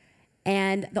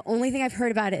 And the only thing I've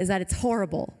heard about it is that it's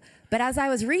horrible. But as I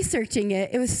was researching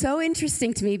it, it was so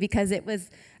interesting to me, because it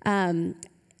was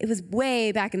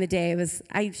way back in the day.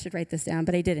 I should write this down,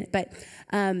 but I didn't. But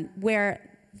where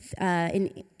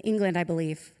in England, I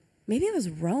believe, maybe it was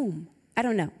Rome. I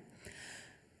don't know.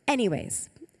 Anyways,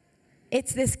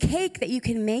 it's this cake that you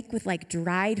can make with like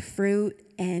dried fruit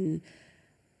and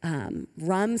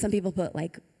rum. Some people put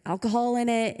like alcohol in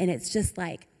it, and it's just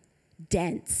like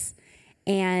dense.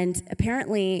 And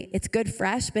apparently it's good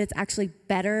fresh, but it's actually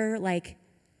better like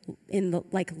in the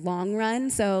like long run.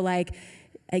 So like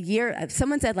a year,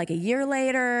 someone said like a year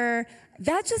later.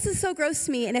 That just is so gross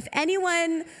to me. And if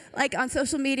anyone like on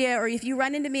social media or if you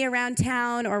run into me around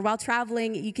town or while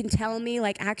traveling, you can tell me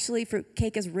like actually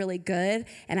fruitcake is really good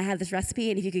and I have this recipe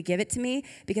and if you could give it to me,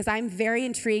 because I'm very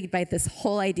intrigued by this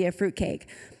whole idea of fruitcake.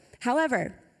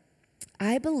 However,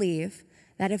 I believe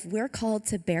that if we're called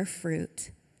to bear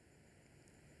fruit,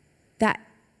 that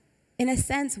in a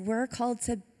sense we're called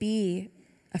to be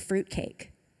a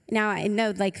fruitcake. Now I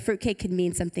know like fruitcake could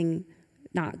mean something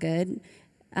not good.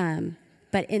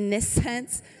 But in this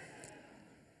sense,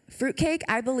 fruitcake,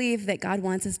 I believe that God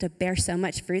wants us to bear so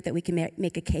much fruit that we can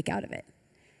make a cake out of it.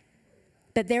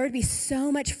 That there would be so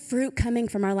much fruit coming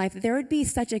from our life, that there would be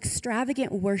such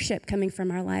extravagant worship coming from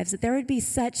our lives, that there would be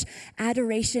such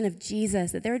adoration of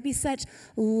Jesus, that there would be such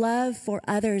love for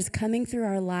others coming through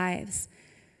our lives,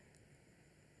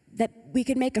 that we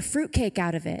could make a fruitcake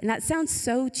out of it. And that sounds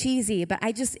so cheesy, but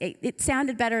it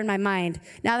sounded better in my mind.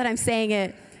 Now that I'm saying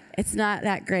it, it's not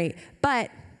that great,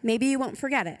 but maybe you won't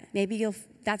forget it. Maybe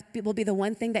that will be the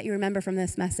one thing that you remember from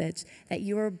this message, that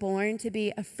you were born to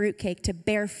be a fruitcake, to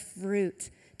bear fruit,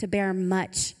 to bear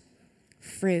much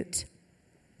fruit.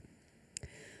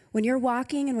 When you're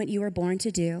walking in what you were born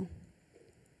to do,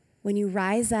 when you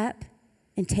rise up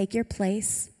and take your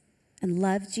place and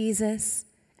love Jesus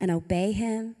and obey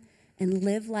him and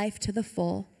live life to the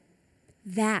full,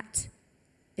 that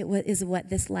is what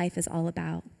this life is all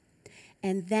about.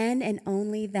 And then and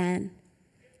only then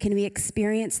can we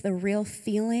experience the real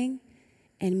feeling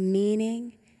and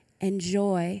meaning and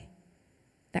joy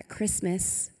that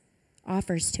Christmas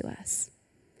offers to us.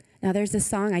 Now, there's this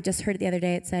song, I just heard it the other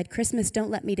day. It said, "Christmas, don't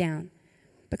let me down."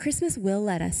 But Christmas will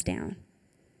let us down.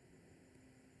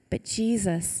 But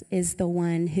Jesus is the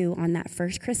one who, on that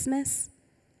first Christmas,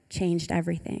 changed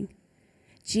everything.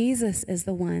 Jesus is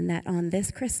the one that on this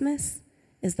Christmas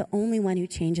is the only one who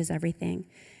changes everything.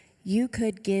 You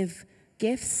could give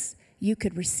gifts, you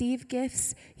could receive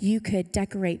gifts, you could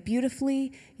decorate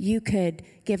beautifully, you could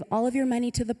give all of your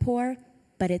money to the poor,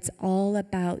 but it's all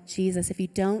about Jesus. If you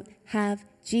don't have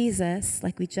Jesus,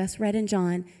 like we just read in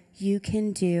John, you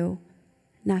can do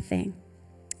nothing.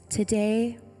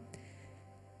 Today,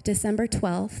 December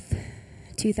 12th,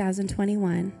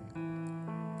 2021,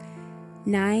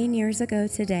 9 years ago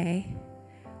today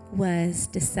was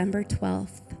December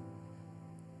 12th,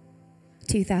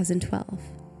 2012.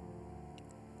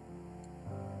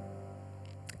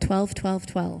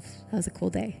 12/12/12. That was a cool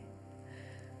day.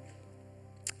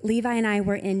 Levi and I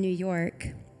were in New York,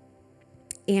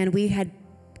 and we had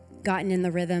gotten in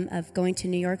the rhythm of going to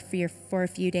New York for a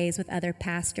few days with other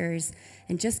pastors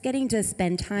and just getting to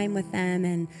spend time with them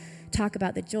and talk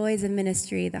about the joys of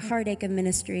ministry, the heartache of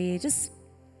ministry, just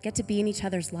get to be in each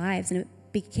other's lives. And it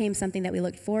became something that we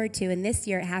looked forward to. And this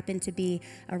year it happened to be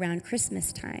around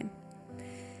Christmas time.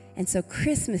 And so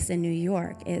Christmas in New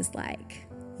York is like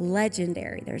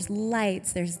legendary. There's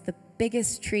lights, there's the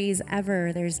biggest trees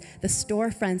ever. The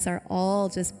storefronts are all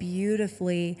just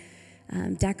beautifully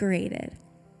decorated.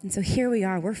 And so here we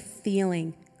are, we're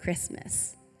feeling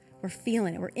Christmas. We're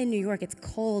feeling it. We're in New York, it's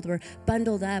cold, we're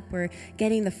bundled up, we're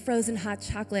getting the frozen hot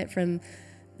chocolate from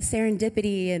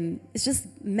Serendipity, and it's just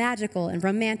magical and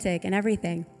romantic and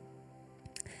everything.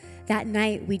 That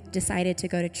night we decided to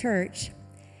go to church.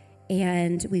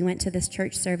 And we went to this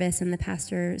church service, and the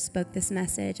pastor spoke this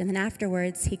message. And then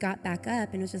afterwards, he got back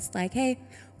up and was just like, "Hey,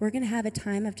 we're going to have a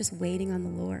time of just waiting on the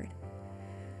Lord."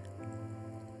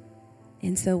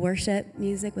 And so worship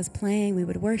music was playing. We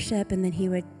would worship, and then he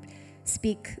would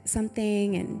speak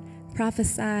something and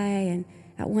prophesy. And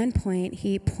at one point,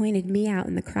 he pointed me out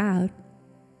in the crowd.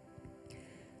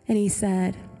 And he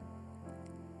said,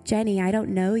 "Jenny, I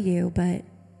don't know you, but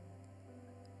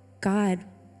God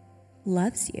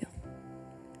loves you.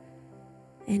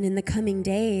 And in the coming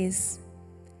days,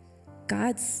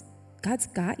 God's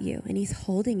got you, and he's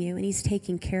holding you, and he's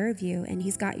taking care of you, and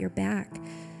he's got your back,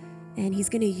 and he's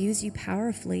going to use you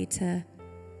powerfully to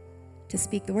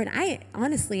speak the word."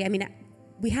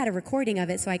 We had a recording of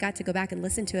it, so I got to go back and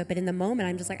listen to it, but in the moment,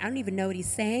 I'm just like, I don't even know what he's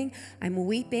saying. I'm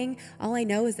weeping. All I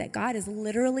know is that God is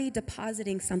literally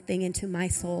depositing something into my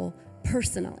soul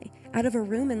personally, out of a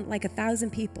room and like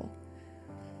 1,000 people.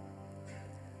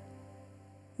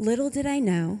 Little did I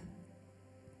know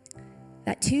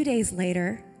that 2 days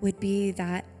later would be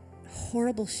that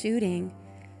horrible shooting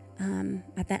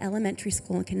at that elementary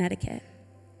school in Connecticut.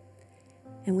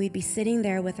 And we'd be sitting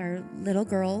there with our little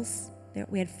girls.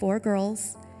 We had 4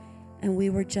 girls, and we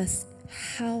were just,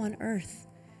 how on earth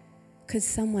could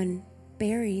someone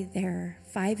bury their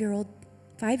 5-year-old?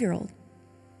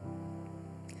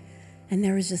 And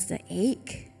there was just an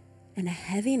ache and a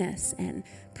heaviness and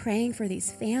praying for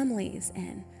these families.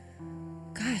 And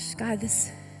gosh, God,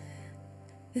 this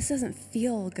doesn't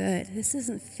feel good. This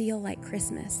doesn't feel like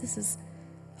Christmas. This is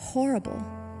horrible.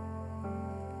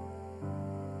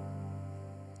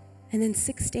 And then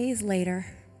 6 days later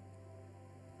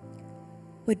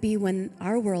would be when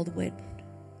our world would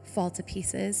fall to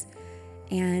pieces.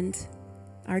 And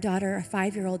our daughter, a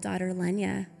 5-year-old daughter,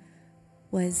 Lenya,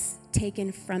 was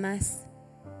taken from us,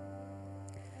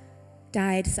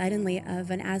 died suddenly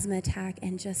of an asthma attack,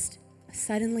 and just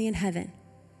suddenly in heaven.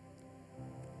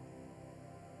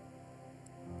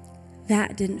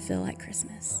 That didn't feel like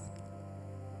Christmas.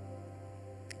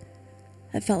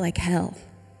 It felt like hell.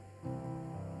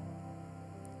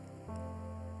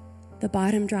 The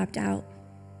bottom dropped out.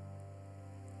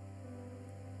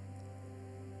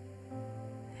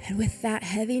 And with that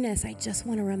heaviness, I just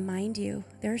want to remind you,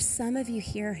 there are some of you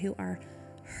here who are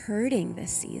hurting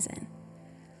this season.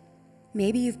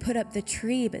 Maybe you've put up the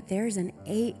tree, but there's an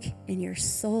ache in your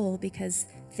soul because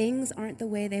things aren't the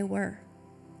way they were.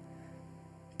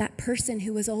 That person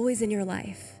who was always in your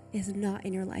life is not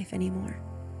in your life anymore.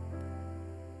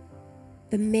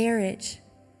 The marriage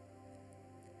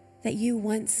that you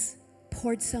once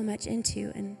poured so much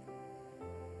into and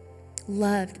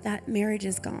loved, that marriage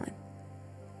is gone.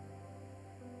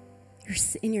 You're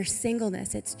in your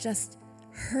singleness, it's just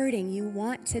hurting. You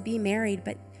want to be married,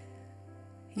 but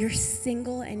you're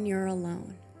single and you're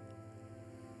alone.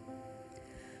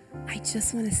 I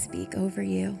just want to speak over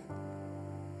you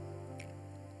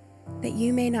that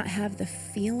you may not have the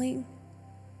feeling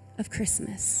of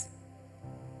Christmas,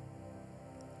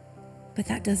 but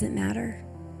that doesn't matter,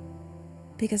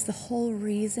 because the whole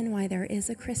reason why there is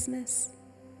a Christmas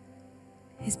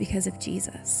is because of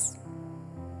Jesus.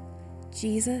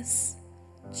 Jesus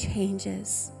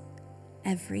changes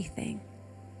everything.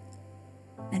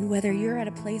 And whether you're at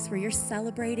a place where you're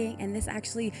celebrating and this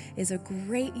actually is a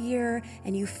great year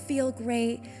and you feel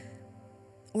great,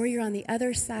 or you're on the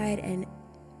other side and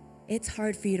it's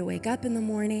hard for you to wake up in the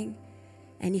morning,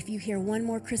 and if you hear one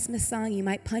more Christmas song, you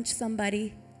might punch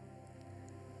somebody.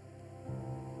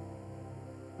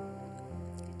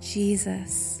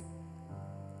 Jesus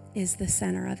is the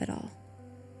center of it all.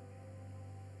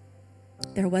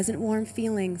 There wasn't warm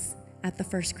feelings at the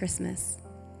first Christmas,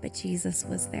 but Jesus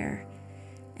was there.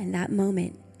 And that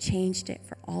moment changed it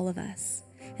for all of us.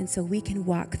 And so we can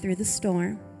walk through the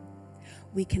storm.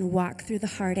 We can walk through the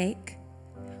heartache.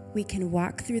 We can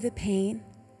walk through the pain.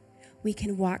 We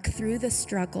can walk through the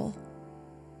struggle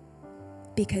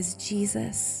because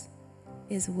Jesus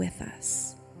is with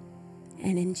us.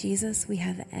 And in Jesus, we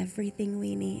have everything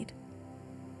we need.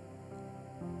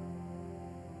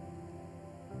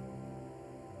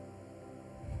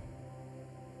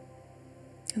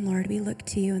 And Lord, we look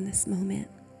to you in this moment.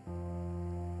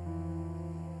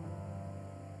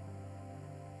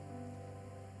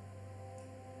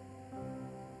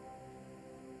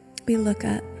 We look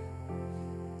up.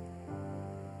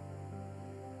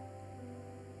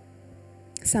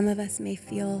 Some of us may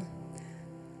feel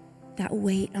that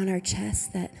weight on our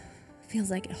chest that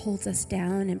feels like it holds us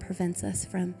down and prevents us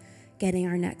from getting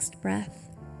our next breath.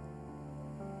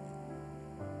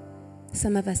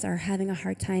 Some of us are having a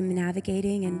hard time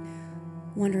navigating and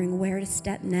wondering where to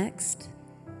step next,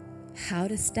 how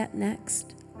to step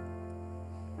next.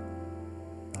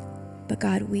 But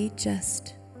God, we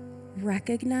just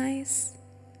recognize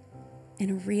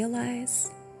and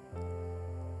realize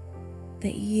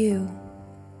that you,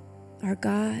 our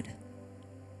God,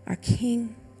 our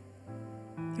King,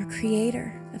 our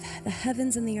Creator of the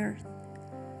heavens and the earth,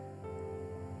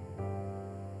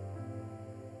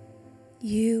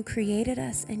 you created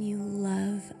us and you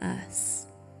love us.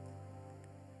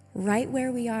 Right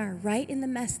where we are, right in the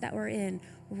mess that we're in,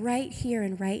 right here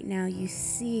and right now, you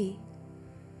see.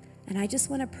 And I just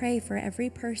want to pray for every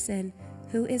person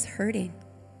who is hurting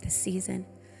this season,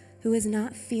 who is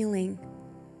not feeling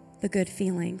the good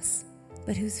feelings,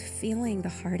 but who's feeling the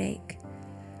heartache.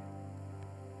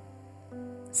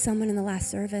 Someone in the last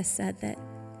service said that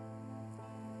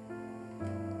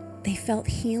they felt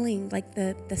healing, like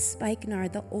the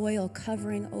spikenard, the oil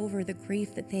covering over the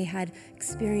grief that they had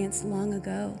experienced long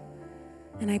ago.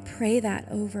 And I pray that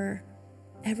over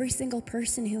every single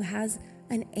person who has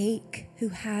an ache, who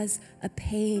has a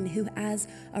pain, who has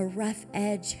a rough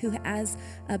edge, who has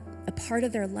a part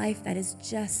of their life that is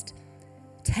just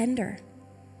tender.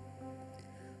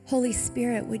 Holy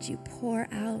Spirit, would you pour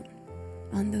out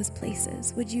on those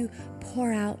places? Would you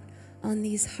pour out on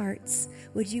these hearts?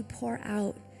 Would you pour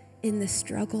out in the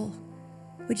struggle?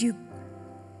 Would you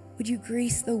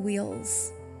grease the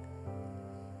wheels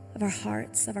of our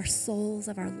hearts, of our souls,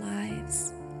 of our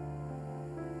lives?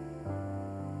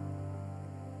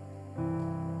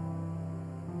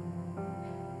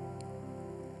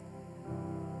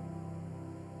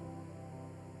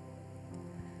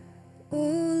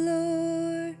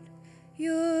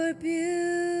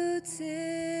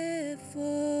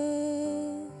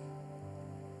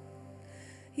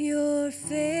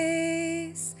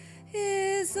 face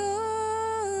is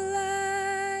all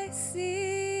I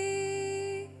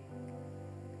see.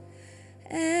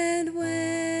 And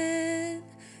when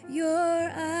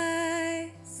your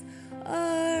eyes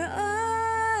are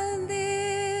on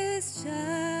this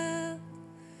child,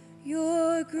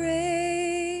 your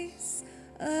grace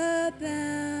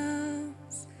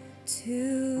abounds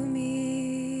to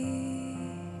me.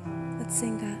 Let's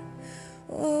sing that.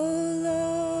 Oh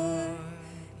Lord,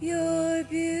 you're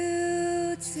beautiful.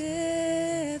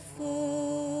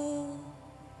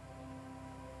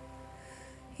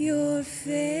 Your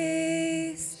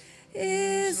face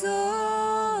is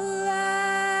all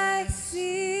I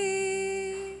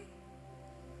see.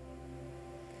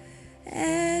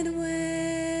 And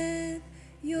when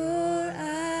your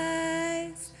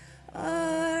eyes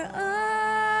are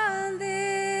on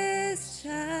this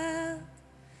child,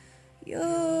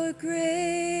 your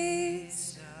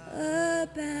grace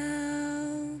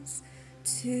abounds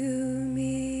to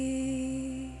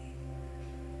me.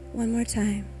 One more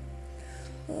time.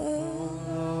 Oh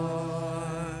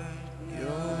Lord,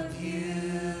 you're beautiful.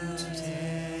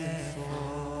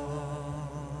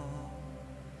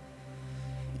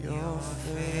 Your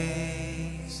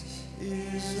face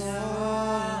is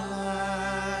all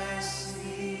I see.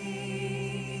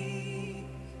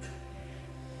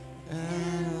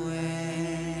 And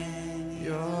when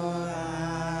your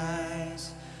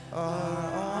eyes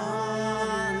are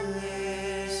on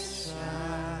this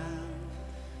child,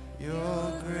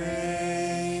 your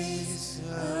grace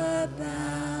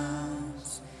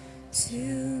abounds to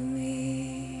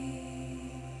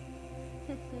me.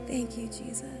 Thank you,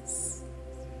 Jesus.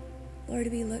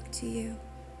 Lord, we look to you.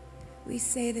 We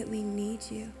say that we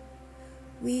need you.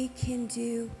 We can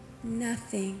do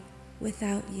nothing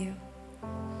without you.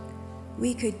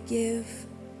 We could give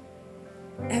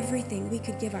everything. We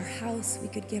could give our house, we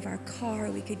could give our car,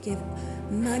 we could give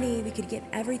money, we could give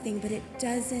everything, but it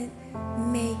doesn't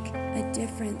make a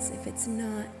difference if it's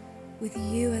not with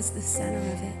you as the center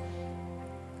of it.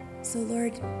 So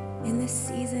Lord, in this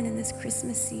season, in this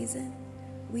Christmas season,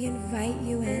 we invite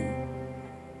you in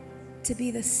to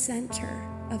be the center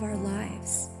of our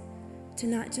lives, to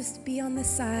not just be on the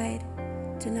side,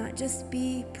 to not just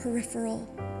be peripheral,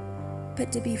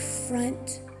 but to be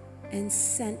front and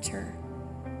center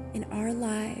in our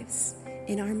lives,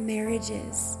 in our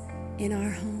marriages, in our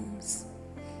homes.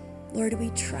 Lord, we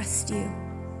trust you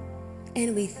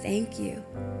and we thank you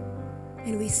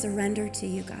and we surrender to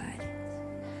you, God.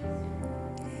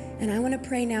 And I want to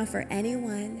pray now for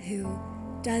anyone who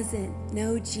doesn't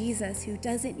know Jesus, who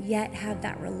doesn't yet have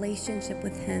that relationship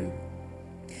with him.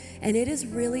 And it is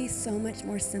really so much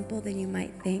more simple than you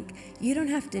might think. You don't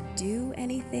have to do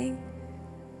anything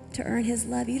to earn his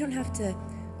love. You don't have to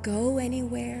go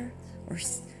anywhere or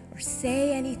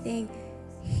say anything.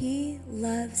 He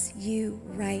loves you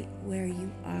right where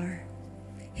you are.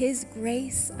 His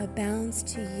grace abounds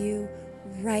to you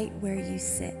right where you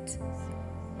sit.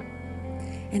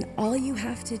 And all you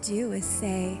have to do is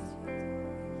say,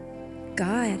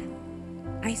 God,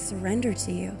 I surrender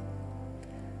to you.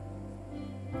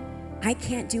 I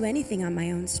can't do anything on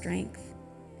my own strength.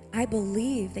 I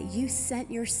believe that you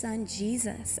sent your son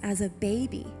Jesus as a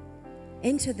baby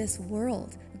into this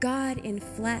world, God in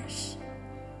flesh,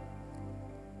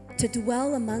 to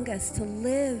dwell among us, to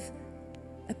live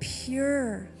a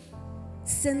pure,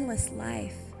 sinless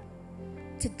life,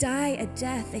 to die a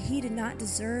death that he did not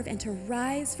deserve, and to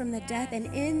rise from the death,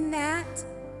 and in that,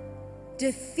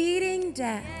 defeating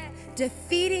death,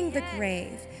 defeating the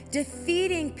grave,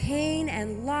 defeating pain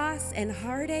and loss and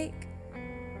heartache.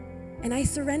 And I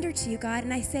surrender to you, God,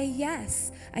 and I say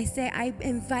yes. I say, I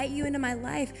invite you into my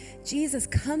life. Jesus,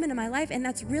 come into my life. And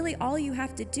that's really all you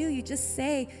have to do. You just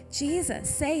say, Jesus,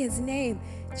 say his name,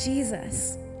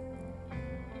 Jesus.